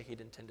missed the way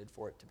he'd intended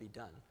for it to be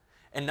done.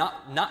 And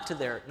not to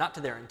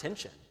their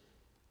intention.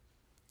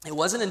 It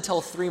wasn't until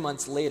 3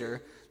 months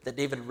later that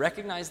David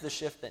recognized the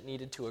shift that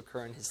needed to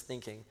occur in his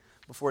thinking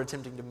before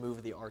attempting to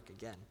move the ark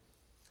again.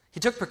 He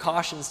took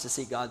precautions to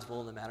seek God's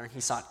will in the matter, and he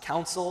sought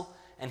counsel,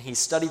 and he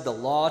studied the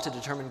law to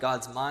determine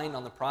God's mind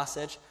on the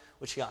process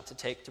which he ought to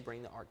take to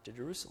bring the ark to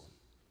Jerusalem.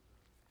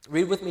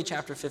 Read with me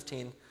chapter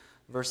 15,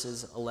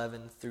 verses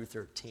 11 through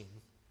 13.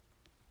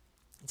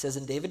 It says,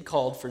 "And David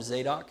called for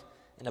Zadok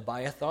and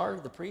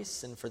Abiathar, the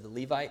priests, and for the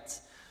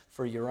Levites,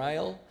 for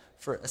Uriel,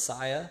 for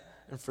Asaiah,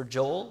 and for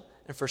Joel,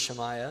 and for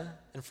Shemaiah,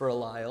 and for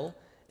Eliel,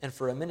 and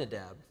for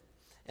Aminadab.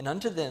 And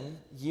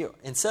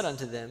said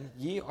unto them,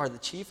 Ye are the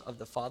chief of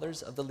the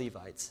fathers of the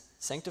Levites.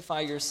 Sanctify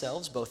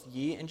yourselves, both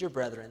ye and your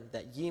brethren,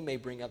 that ye may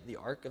bring up the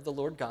ark of the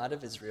Lord God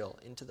of Israel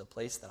into the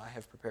place that I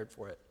have prepared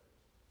for it.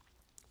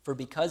 For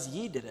because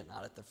ye did it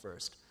not at the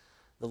first,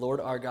 the Lord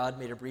our God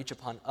made a breach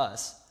upon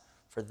us,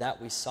 for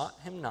that we sought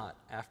him not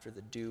after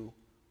the due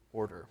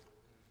order."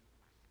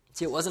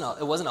 See, it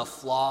wasn't a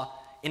flaw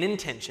in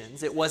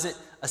intentions. It wasn't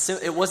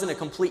a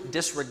complete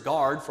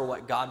disregard for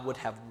what God would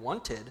have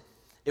wanted.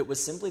 It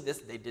was simply this: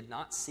 they did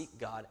not seek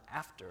God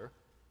after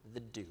the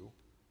due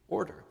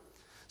order.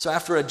 So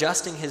after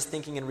adjusting his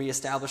thinking and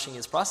reestablishing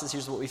his process,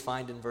 here's what we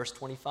find in verse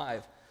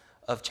 25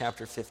 of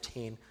chapter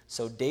 15.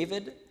 So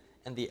David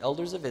and the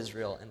elders of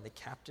Israel and the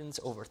captains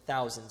over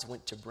thousands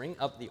went to bring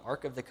up the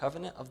ark of the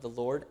covenant of the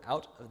Lord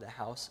out of the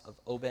house of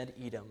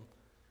Obed-Edom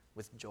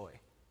with joy.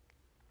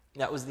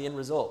 That was the end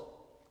result.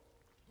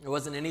 There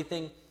wasn't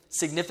anything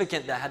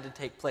significant that had to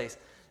take place.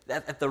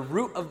 At the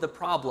root of the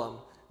problem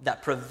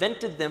that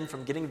prevented them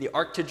from getting the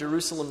ark to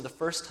Jerusalem the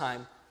first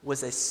time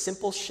was a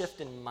simple shift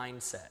in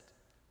mindset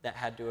that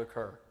had to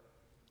occur.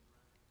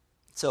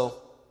 So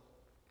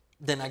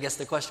then I guess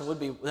the question would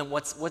be, then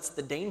what's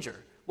the danger?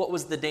 What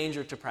was the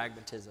danger to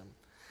pragmatism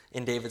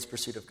in David's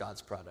pursuit of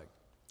God's product?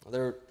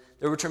 Well,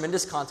 there were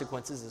tremendous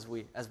consequences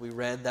as we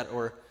read that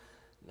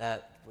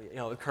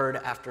occurred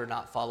after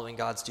not following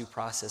God's due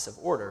process of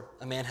order.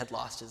 A man had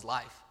lost his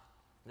life.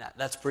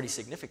 That's pretty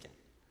significant.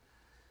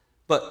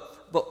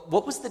 But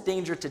what was the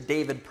danger to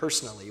David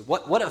personally?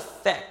 What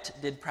effect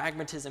did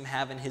pragmatism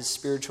have in his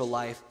spiritual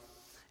life?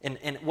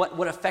 And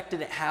what effect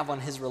did it have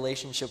on his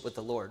relationship with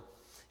the Lord?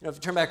 If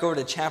you turn back over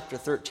to chapter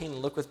 13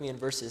 and look with me in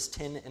verses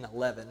 10 and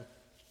 11, it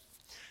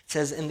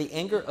says, "And the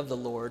anger of the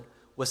Lord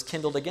was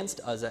kindled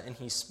against Uzzah, and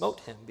he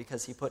smote him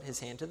because he put his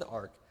hand to the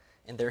ark,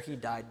 and there he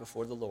died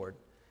before the Lord.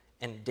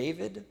 And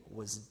David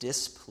was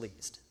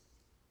displeased,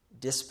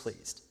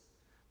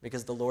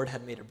 because the Lord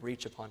had made a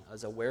breach upon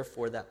Uzzah,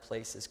 wherefore that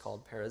place is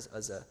called Perez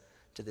Uzzah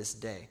to this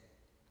day."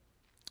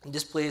 And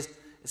displeased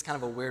is kind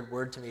of a weird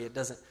word to me. It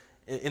doesn't,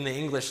 in the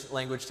English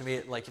language to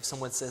me, like if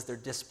someone says they're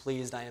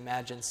displeased, I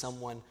imagine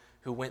someone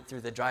who went through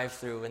the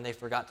drive-thru and they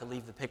forgot to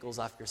leave the pickles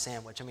off your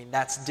sandwich. I mean,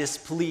 that's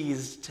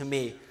displeased to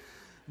me.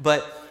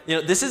 But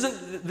this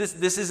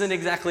isn't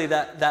exactly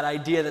that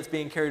idea that's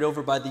being carried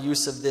over by the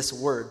use of this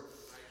word.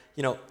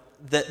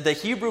 The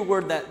Hebrew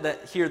word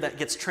that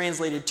gets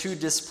translated to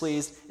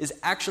displeased is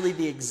actually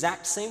the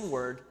exact same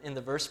word in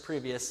the verse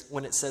previous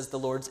when it says the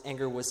Lord's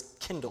anger was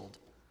kindled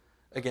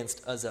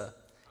against Uzzah.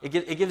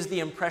 It gives the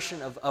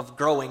impression of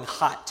growing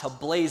hot, to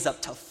blaze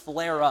up, to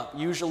flare up,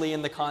 usually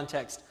in the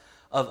context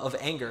of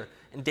anger.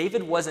 And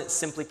David wasn't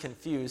simply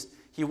confused.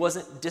 He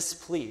wasn't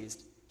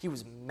displeased. He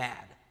was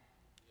mad.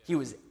 He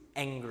was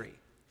angry.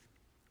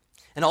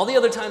 And all the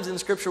other times in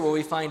Scripture where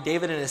we find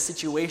David in a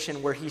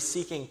situation where he's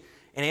seeking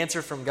an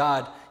answer from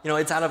God,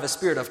 it's out of a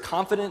spirit of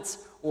confidence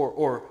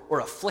or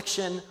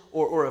affliction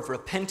or of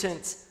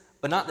repentance,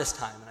 but not this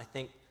time. And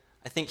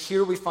I think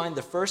here we find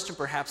the first and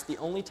perhaps the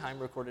only time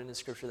recorded in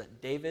Scripture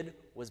that David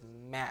was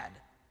mad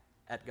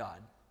at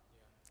God.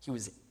 He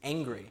was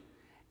angry.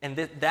 And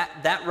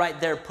that right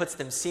there puts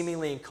them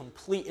seemingly in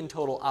complete and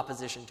total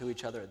opposition to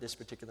each other at this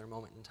particular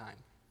moment in time.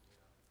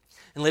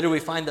 And later we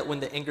find that when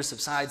the anger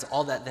subsides,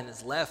 all that then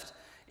is left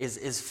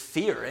is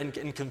fear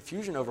and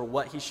confusion over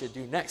what he should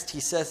do next. He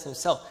says to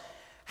himself,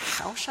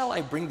 "How shall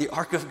I bring the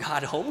ark of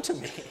God home to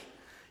me?"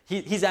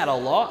 He's at a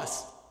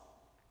loss.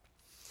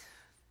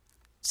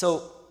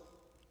 So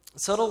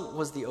subtle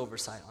was the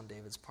oversight on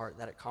David's part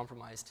that it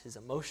compromised his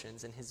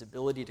emotions and his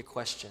ability to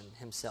question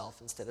himself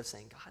instead of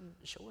saying, "God,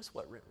 show us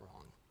what went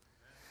wrong."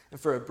 And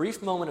for a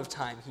brief moment of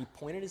time, he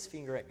pointed his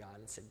finger at God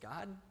and said,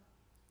 "God,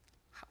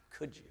 how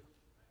could you?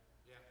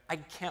 I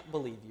can't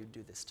believe you'd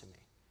do this to me."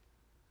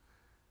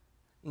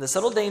 And the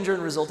subtle danger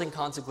and resulting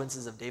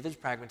consequences of David's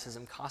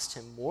pragmatism cost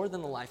him more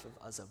than the life of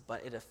Uzzah,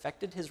 but it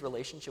affected his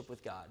relationship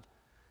with God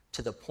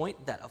to the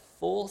point that a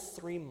full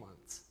 3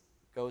 months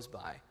goes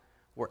by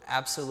where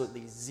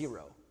absolutely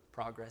zero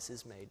progress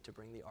is made to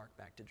bring the ark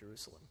back to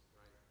Jerusalem.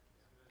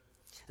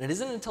 And it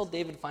isn't until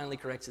David finally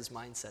corrects his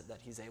mindset that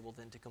he's able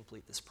then to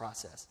complete this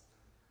process.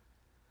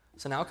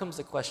 So now comes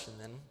the question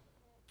then,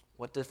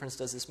 what difference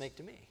does this make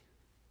to me?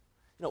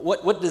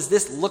 What does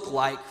this look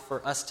like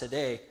for us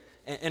today?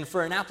 And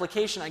for an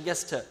application, I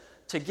guess,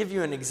 to give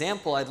you an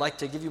example, I'd like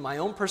to give you my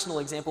own personal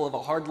example of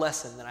a hard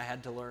lesson that I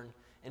had to learn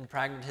in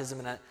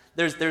pragmatism. And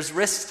there's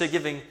risks to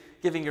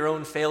giving your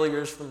own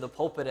failures from the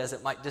pulpit, as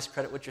it might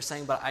discredit what you're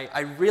saying, but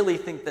I really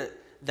think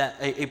that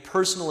a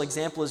personal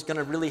example is going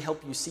to really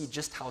help you see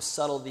just how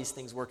subtle these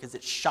things work, because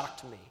it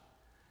shocked me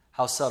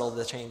how subtle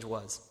the change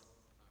was.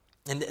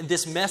 And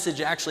this message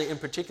actually in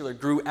particular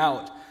grew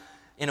out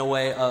in a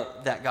way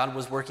that God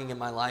was working in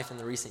my life in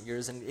the recent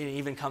years, and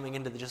even coming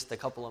into just a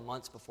couple of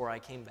months before I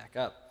came back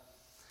up.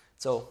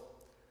 So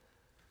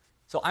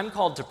I'm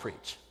called to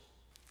preach.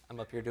 I'm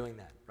up here doing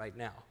that right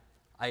now.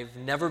 I've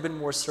never been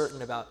more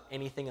certain about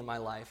anything in my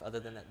life other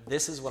than that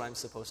this is what I'm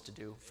supposed to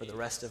do for the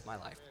rest of my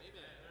life.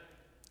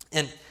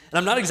 And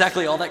I'm not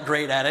exactly all that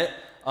great at it.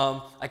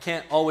 I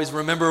can't always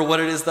remember what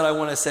it is that I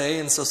want to say,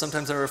 and so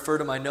sometimes I refer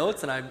to my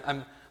notes, and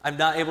I'm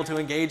not able to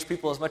engage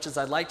people as much as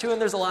I'd like to,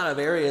 and there's a lot of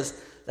areas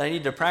that I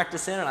need to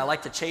practice in, and I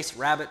like to chase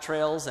rabbit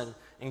trails and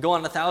go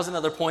on 1,000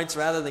 other points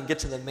rather than get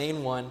to the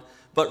main one.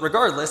 But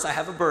regardless, I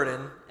have a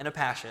burden and a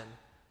passion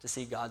to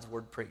see God's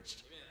word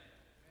preached.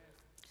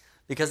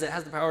 Because it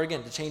has the power,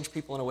 again, to change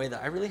people in a way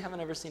that I really haven't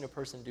ever seen a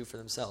person do for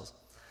themselves.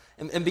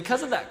 And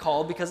because of that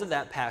call, because of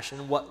that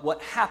passion,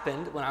 what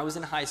happened when I was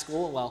in high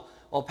school,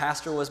 while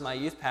pastor was my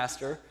youth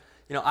pastor,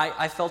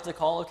 I felt a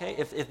call, okay,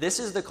 if this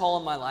is the call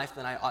in my life,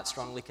 then I ought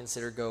strongly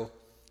consider go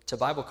to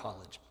Bible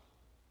college.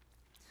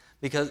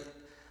 Because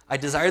I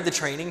desired the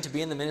training to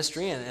be in the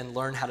ministry and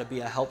learn how to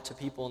be a help to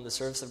people in the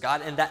service of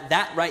God. And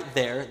that right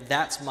there,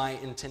 that's my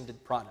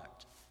intended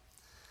product.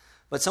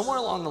 But somewhere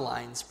along the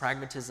lines,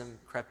 pragmatism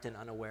crept in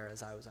unaware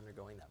as I was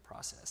undergoing that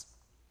process.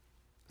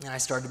 And I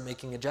started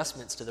making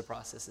adjustments to the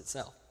process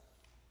itself.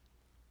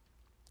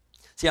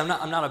 See, I'm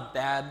not a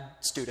bad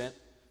student.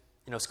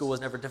 School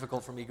was never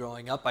difficult for me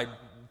growing up. I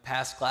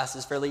passed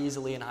classes fairly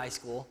easily in high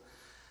school.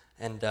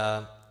 And,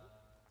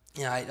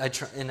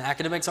 and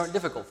academics aren't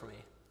difficult for me.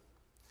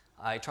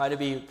 I try to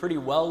be pretty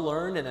well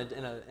learned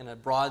in a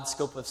broad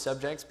scope of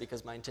subjects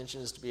because my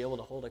intention is to be able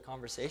to hold a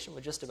conversation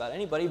with just about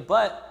anybody,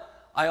 but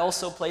I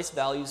also place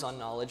values on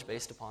knowledge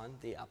based upon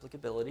the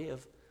applicability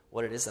of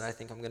what it is that I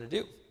think I'm going to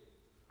do.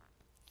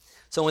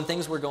 So when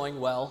things were going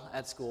well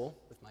at school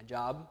with my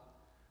job,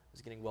 I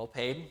was getting well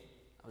paid,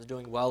 I was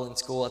doing well in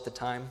school at the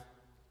time,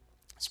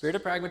 spirit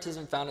of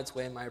pragmatism found its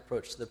way in my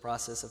approach to the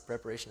process of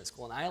preparation at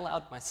school, and I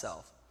allowed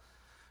myself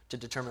to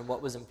determine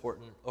what was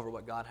important over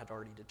what God had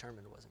already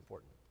determined was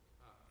important.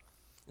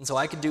 And so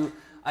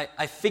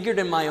I figured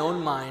in my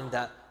own mind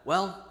that,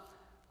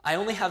 I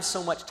only have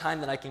so much time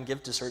that I can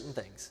give to certain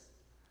things.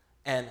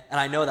 And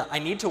I know that I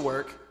need to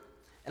work,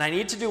 and I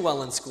need to do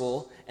well in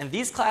school, and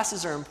these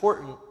classes are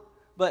important,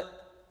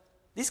 but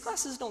these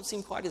classes don't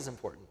seem quite as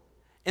important.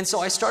 And so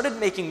I started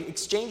making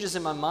exchanges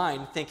in my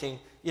mind thinking,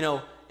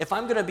 if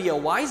I'm going to be a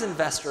wise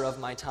investor of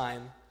my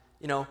time,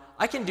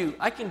 I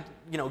can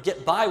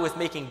get by with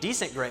making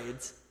decent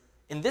grades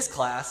in this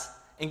class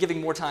and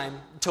giving more time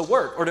to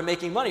work or to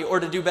making money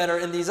or to do better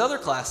in these other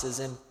classes.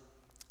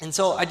 And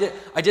so I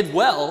did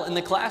well in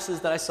the classes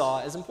that I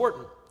saw as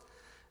important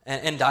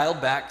and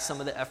dialed back some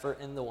of the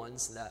effort in the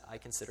ones that I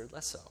considered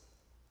less so.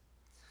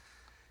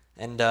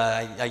 And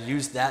I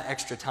used that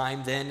extra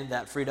time then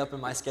that freed up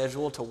in my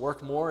schedule to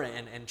work more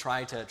and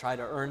try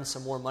to earn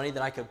some more money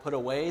that I could put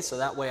away, so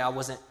that way I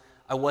wasn't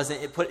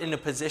put in a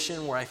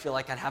position where I feel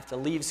like I'd have to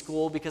leave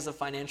school because of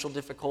financial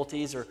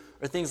difficulties or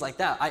things like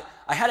that.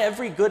 I had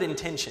every good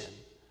intention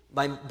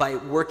by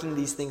working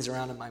these things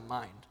around in my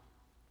mind.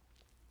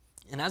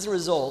 And as a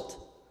result,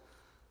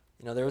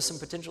 there was some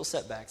potential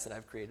setbacks that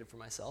I've created for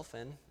myself,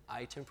 and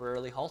I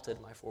temporarily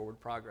halted my forward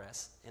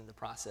progress in the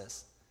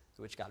process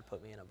to which God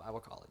put me in a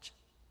Bible college.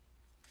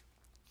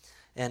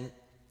 And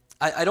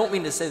I don't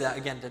mean to say that,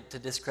 again, to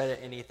discredit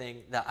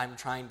anything that I'm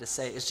trying to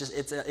say. It's just,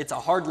 it's a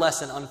hard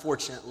lesson,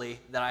 unfortunately,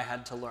 that I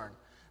had to learn.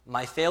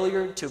 My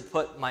failure to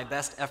put my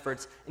best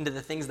efforts into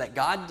the things that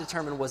God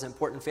determined was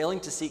important, failing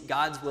to seek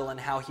God's will and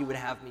how He would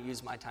have me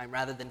use my time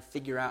rather than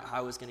figure out how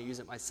I was going to use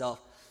it myself.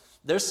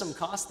 There's some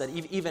costs that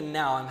even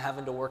now I'm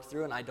having to work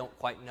through, and I don't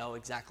quite know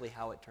exactly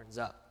how it turns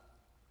out.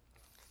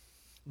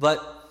 But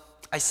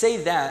I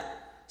say that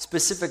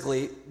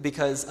specifically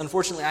because,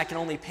 unfortunately, I can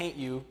only paint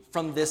you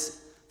from this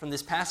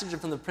passage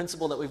and from the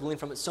principle that we've gleaned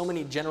from it so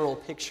many general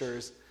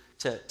pictures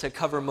to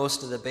cover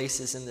most of the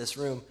bases in this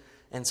room.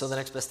 And so the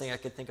next best thing I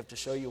could think of to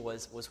show you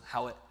was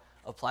how it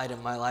applied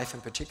in my life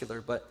in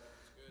particular. But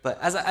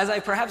as I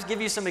perhaps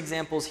give you some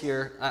examples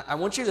here, I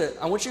want you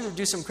to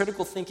do some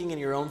critical thinking in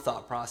your own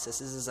thought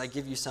processes as I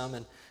give you some,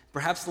 and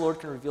perhaps the Lord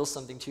can reveal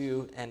something to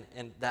you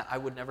and that I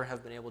would never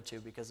have been able to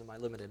because of my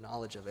limited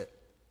knowledge of it.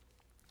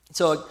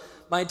 So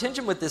my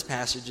intention with this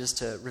passage is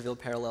to reveal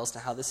parallels to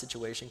how this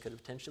situation could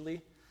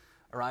potentially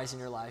arise in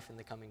your life in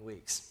the coming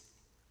weeks.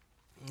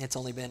 It's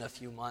only been a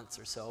few months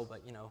or so,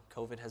 but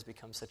COVID has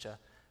become such a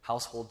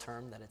household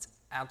term that it's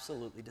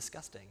absolutely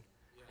disgusting,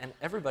 and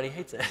everybody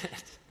hates it.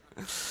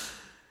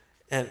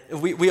 And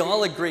we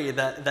all agree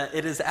that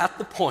it is at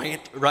the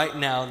point right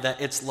now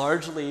that it's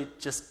largely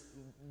just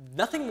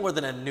nothing more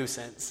than a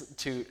nuisance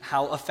to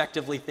how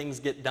effectively things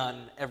get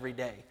done every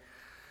day.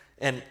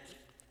 And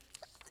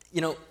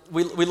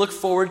we look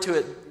forward to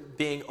it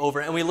being over,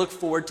 and we look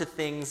forward to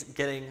things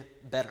getting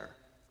better.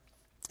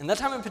 And that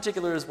time in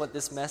particular is what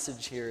this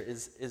message here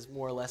is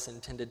more or less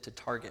intended to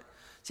target.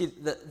 See,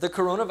 the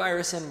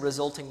coronavirus and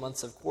resulting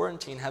months of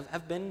quarantine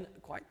have been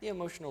quite the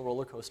emotional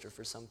roller coaster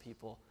for some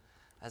people,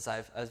 as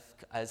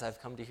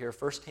I've come to hear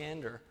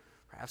firsthand, or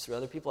perhaps through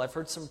other people. I've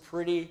heard some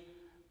pretty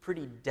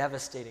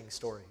devastating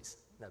stories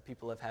that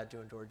people have had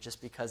to endure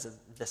just because of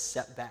the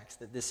setbacks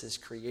that this has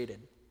created.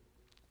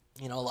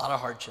 A lot of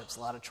hardships, a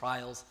lot of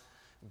trials,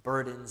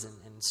 burdens,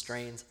 and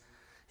strains.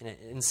 And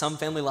in some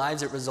family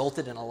lives, it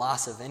resulted in a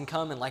loss of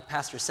income, and like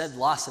Pastor said,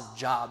 loss of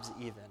jobs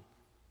even.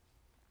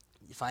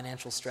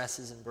 Financial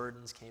stresses and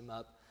burdens came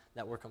up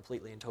that were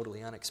completely and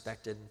totally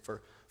unexpected. And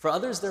for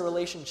others, their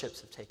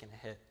relationships have taken a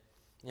hit.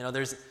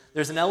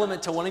 There's an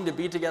element to wanting to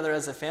be together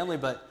as a family,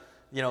 but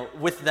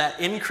with that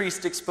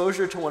increased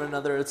exposure to one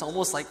another, it's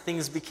almost like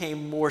things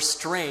became more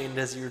strained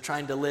as you're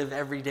trying to live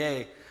every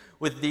day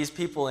with these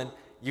people, and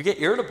you get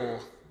irritable,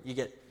 you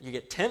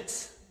get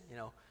tense.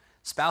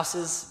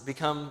 Spouses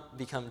become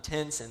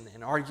tense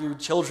and argue.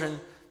 Children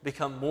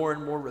become more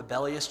and more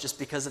rebellious just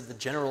because of the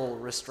general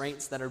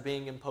restraints that are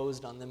being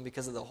imposed on them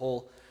because of the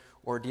whole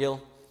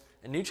ordeal.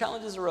 And new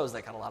challenges arose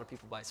that caught a lot of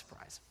people by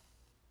surprise.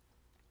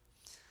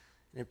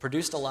 And it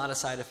produced a lot of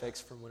side effects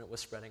from when it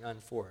was spreading on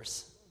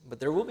force. But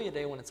there will be a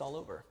day when it's all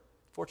over,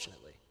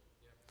 fortunately.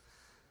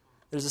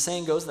 There's a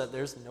saying goes that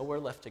there's nowhere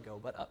left to go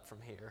but up from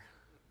here.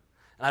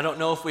 And I don't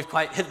know if we've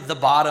quite hit the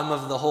bottom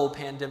of the whole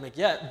pandemic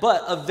yet,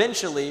 but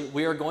eventually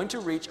we are going to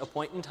reach a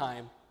point in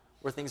time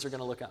where things are going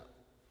to look up.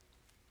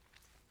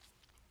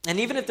 And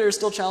even if there are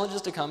still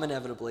challenges to come,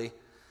 inevitably,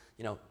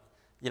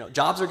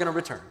 jobs are going to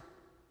return.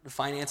 The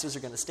finances are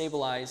going to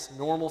stabilize.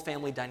 Normal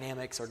family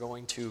dynamics are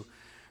going to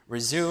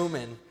resume,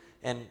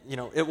 and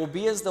it will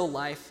be as though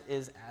life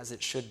is as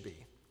it should be.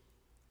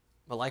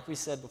 But like we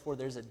said before,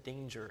 there's a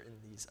danger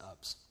in these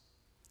ups.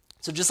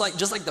 So just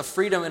like the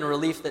freedom and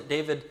relief that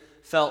David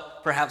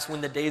felt perhaps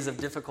when the days of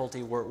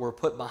difficulty were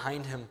put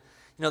behind him,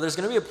 there's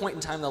going to be a point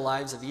in time in the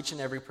lives of each and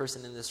every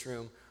person in this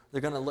room,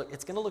 it's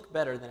going to look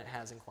better than it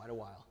has in quite a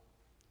while.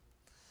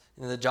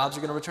 The jobs are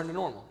going to return to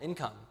normal.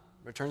 Income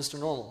returns to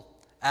normal.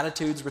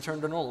 Attitudes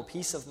return to normal.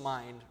 Peace of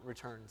mind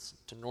returns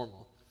to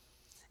normal.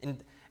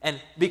 And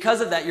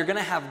because of that, you're going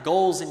to have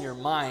goals in your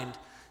mind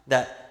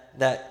that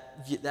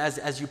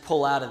as you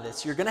pull out of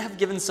this, you're going to have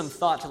given some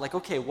thought to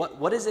okay,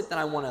 what is it that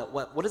I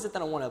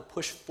want to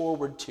push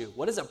forward to?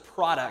 What is a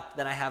product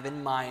that I have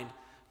in mind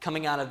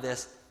coming out of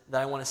this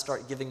that I want to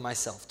start giving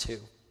myself to?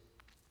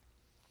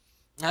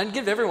 I'd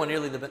give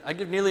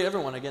nearly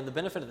everyone again the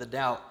benefit of the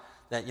doubt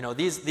that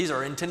these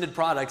are intended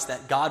products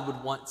that God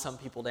would want some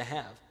people to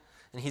have.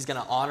 And he's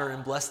going to honor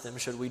and bless them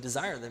should we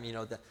desire them.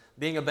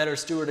 Being a better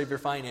steward of your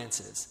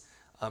finances,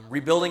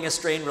 rebuilding a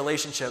strained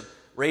relationship,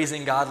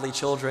 raising godly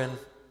children,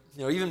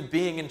 even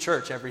being in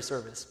church every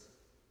service.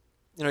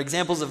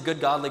 Examples of good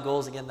godly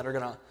goals, again, that are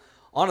going to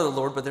honor the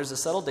Lord, but there's a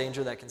subtle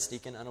danger that can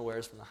sneak in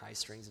unawares from the high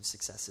strings of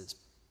successes.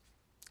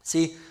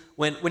 See,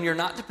 when you're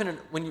not dependent,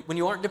 when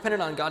you aren't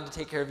dependent on God to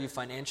take care of you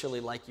financially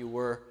like you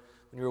were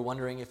when you were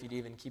wondering if you'd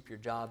even keep your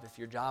job, if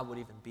your job would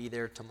even be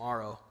there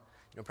tomorrow,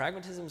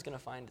 pragmatism is going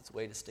to find its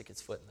way to stick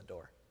its foot in the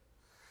door.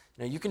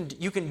 You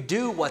can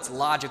do what's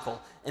logical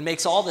and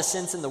makes all the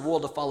sense in the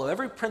world to follow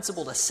every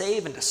principle to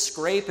save and to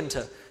scrape and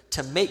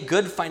to make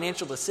good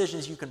financial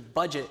decisions. You can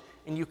budget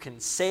and you can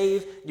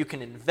save, you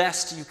can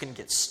invest, you can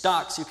get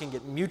stocks, you can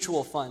get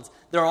mutual funds.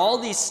 There are all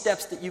these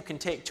steps that you can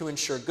take to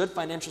ensure good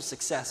financial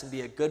success and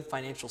be a good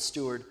financial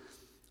steward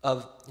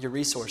of your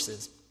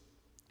resources.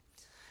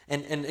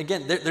 And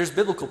again, there's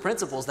biblical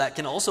principles that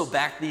can also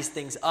back these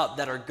things up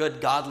that are good,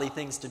 godly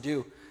things to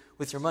do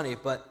with your money.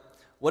 But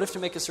what if to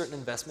make a certain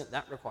investment,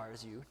 that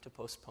requires you to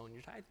postpone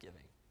your tithe giving?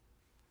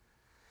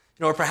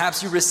 Or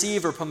perhaps you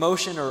receive a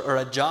promotion or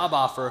a job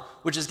offer,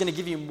 which is going to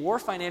give you more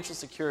financial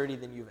security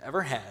than you've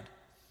ever had,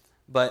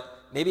 but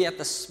maybe at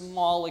the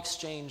small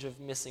exchange of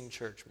missing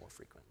church more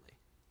frequently.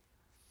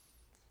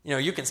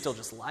 You can still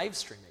just live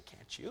stream it,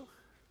 can't you?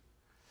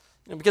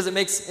 Because it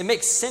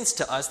makes sense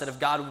to us that if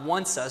God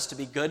wants us to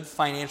be good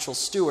financial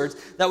stewards,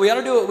 that we ought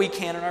to do what we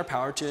can in our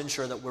power to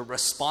ensure that we're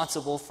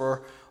responsible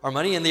for our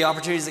money, and the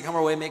opportunities that come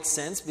our way make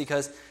sense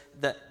because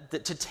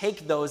to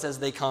take those as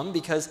they come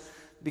because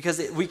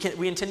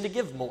we intend to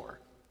give more.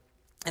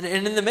 And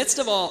in the midst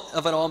of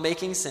it all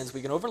making sense,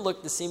 we can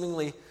overlook the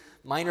seemingly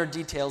minor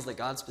details that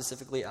God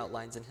specifically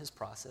outlines in his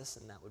process,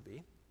 and that would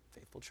be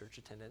faithful church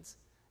attendance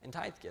and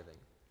tithe giving.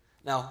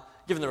 Now,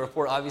 given the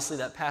report, obviously,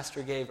 that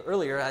Pastor gave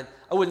earlier,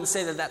 I wouldn't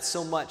say that that's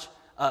so much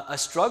a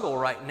struggle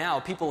right now.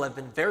 People have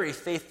been very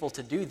faithful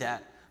to do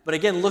that. But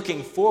again,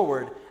 looking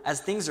forward, as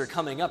things are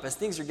coming up, as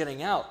things are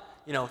getting out,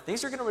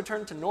 things are going to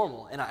return to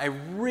normal. And I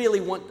really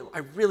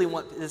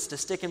want this to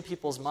stick in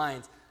people's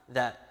minds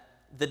that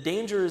the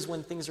danger is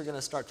when things are going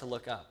to start to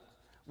look up,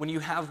 when you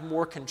have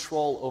more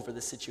control over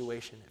the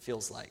situation, it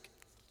feels like.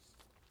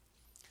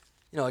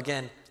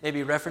 Again,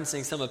 maybe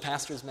referencing some of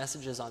Pastor's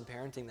messages on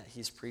parenting that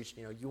he's preached,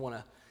 you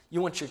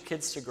want your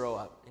kids to grow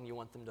up and you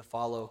want them to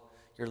follow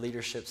your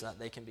leadership so that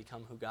they can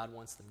become who God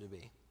wants them to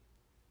be.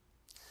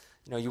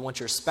 You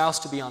want your spouse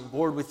to be on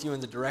board with you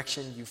in the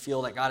direction you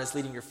feel that God is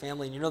leading your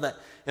family, and you know that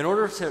in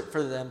order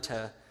for them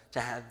to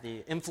have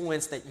the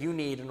influence that you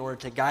need in order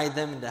to guide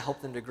them and to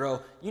help them to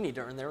grow, you need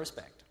to earn their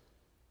respect.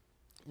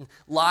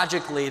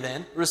 Logically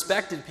then,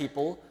 respected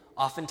people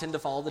often tend to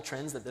follow the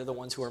trends that they're the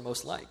ones who are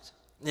most liked.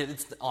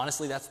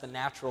 Honestly, that's the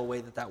natural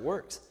way that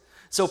works.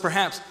 So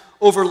perhaps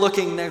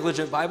overlooking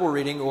negligent Bible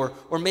reading or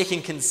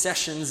making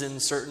concessions in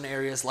certain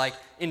areas like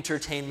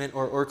entertainment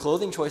or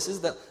clothing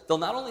choices, that they'll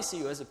not only see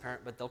you as a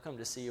parent, but they'll come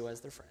to see you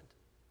as their friend.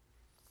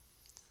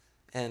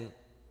 And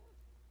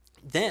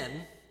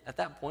then, at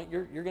that point,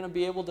 you're going to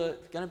be able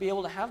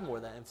to have more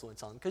of that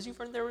influence on them because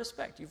you've earned their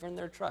respect, you've earned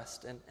their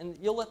trust, and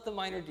you'll let the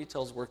minor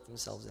details work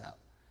themselves out.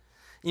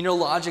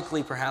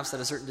 Logically, perhaps,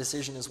 that a certain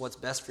decision is what's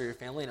best for your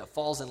family, and it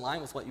falls in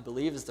line with what you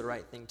believe is the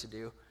right thing to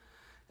do.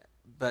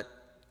 But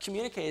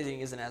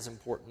communicating isn't as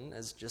important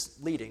as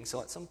just leading, so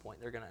at some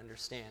point they're going to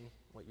understand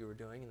what you were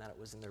doing and that it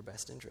was in their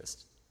best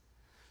interest.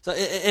 So in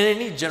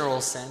any general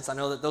sense, I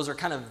know that those are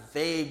kind of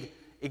vague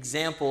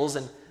examples,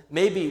 and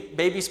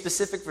maybe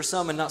specific for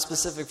some and not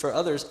specific for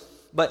others.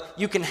 But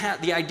you can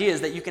have the idea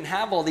is that you can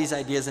have all these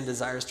ideas and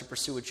desires to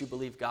pursue what you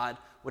believe God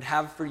would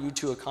have for you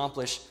to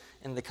accomplish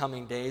in the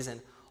coming days, and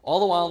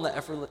all the while in the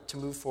effort to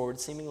move forward,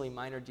 seemingly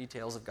minor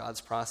details of God's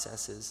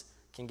processes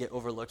can get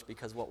overlooked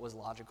because what was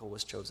logical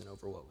was chosen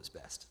over what was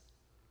best.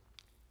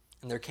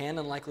 And there can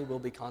and likely will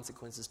be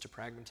consequences to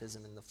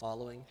pragmatism in the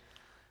following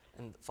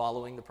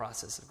the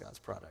process of God's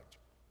product.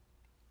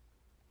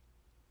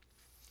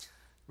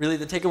 Really,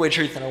 the takeaway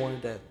truth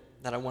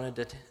that I wanted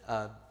to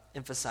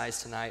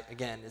emphasize tonight,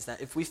 again, is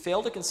that if we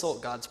fail to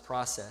consult God's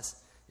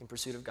process in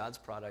pursuit of God's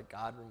product,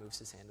 God removes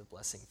his hand of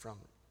blessing from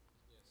it.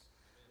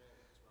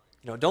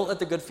 Don't let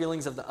the good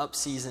feelings of the up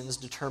seasons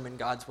determine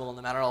God's will on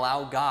the matter.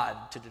 Allow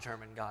God to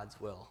determine God's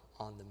will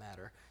on the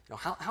matter.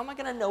 How am I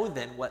going to know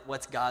then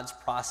what's God's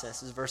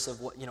process versus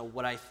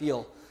what I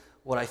feel?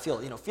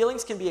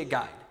 Feelings can be a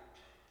guide.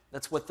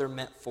 That's what they're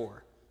meant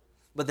for.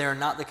 But they are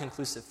not the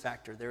conclusive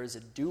factor. There is a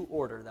due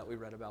order that we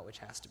read about which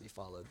has to be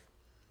followed.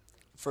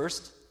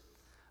 First,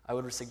 I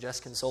would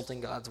suggest consulting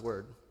God's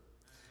word.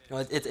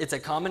 It's a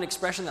common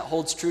expression that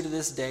holds true to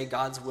this day.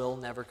 God's will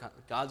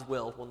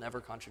will never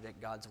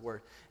contradict God's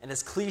word. And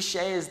as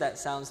cliche as that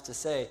sounds to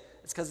say,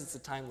 it's because it's a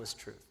timeless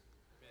truth.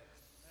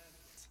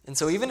 And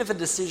so even if a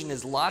decision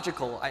is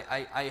logical,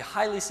 I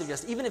highly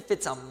suggest, even if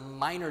it's a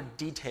minor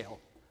detail,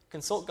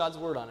 consult God's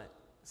word on it.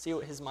 See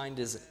what his mind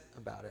is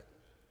about it.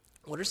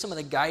 What are some of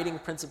the guiding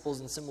principles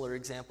and similar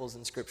examples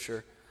in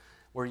Scripture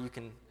where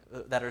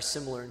that are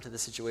similar into the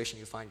situation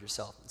you find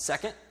yourself?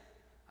 Second,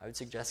 I would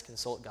suggest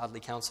consult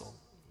godly counsel.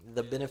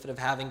 The benefit of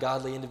having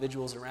godly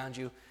individuals around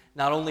you,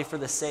 not only for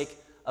the sake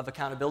of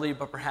accountability,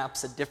 but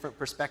perhaps a different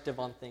perspective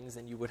on things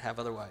than you would have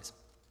otherwise.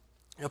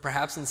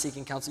 Perhaps in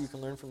seeking counsel, you can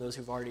learn from those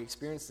who've already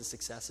experienced the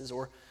successes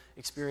or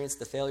experienced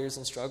the failures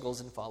and struggles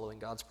in following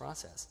God's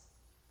process.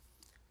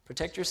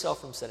 Protect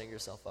yourself from setting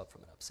yourself up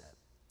from an upset.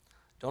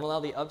 Don't allow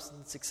the ups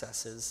and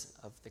successes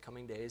of the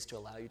coming days to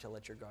allow you to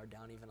let your guard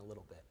down even a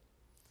little bit.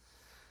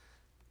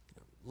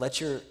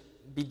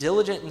 Be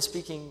diligent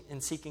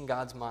in seeking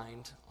God's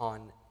mind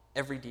on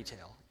every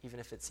detail, even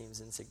if it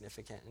seems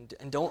insignificant.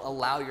 And don't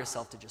allow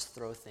yourself to just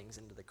throw things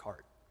into the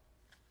cart.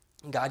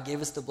 God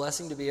gave us the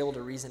blessing to be able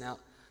to reason out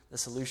the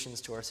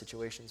solutions to our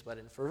situations, but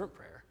in fervent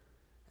prayer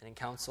and in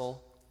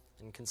counsel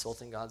and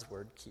consulting God's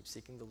word, keep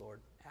seeking the Lord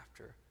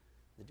after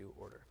the due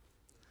order.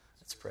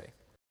 Let's pray.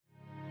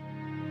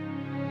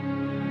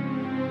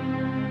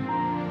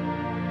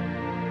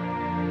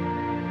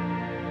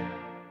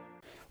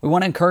 We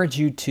want to encourage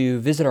you to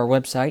visit our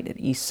website at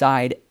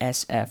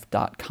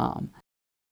eastsidesf.com.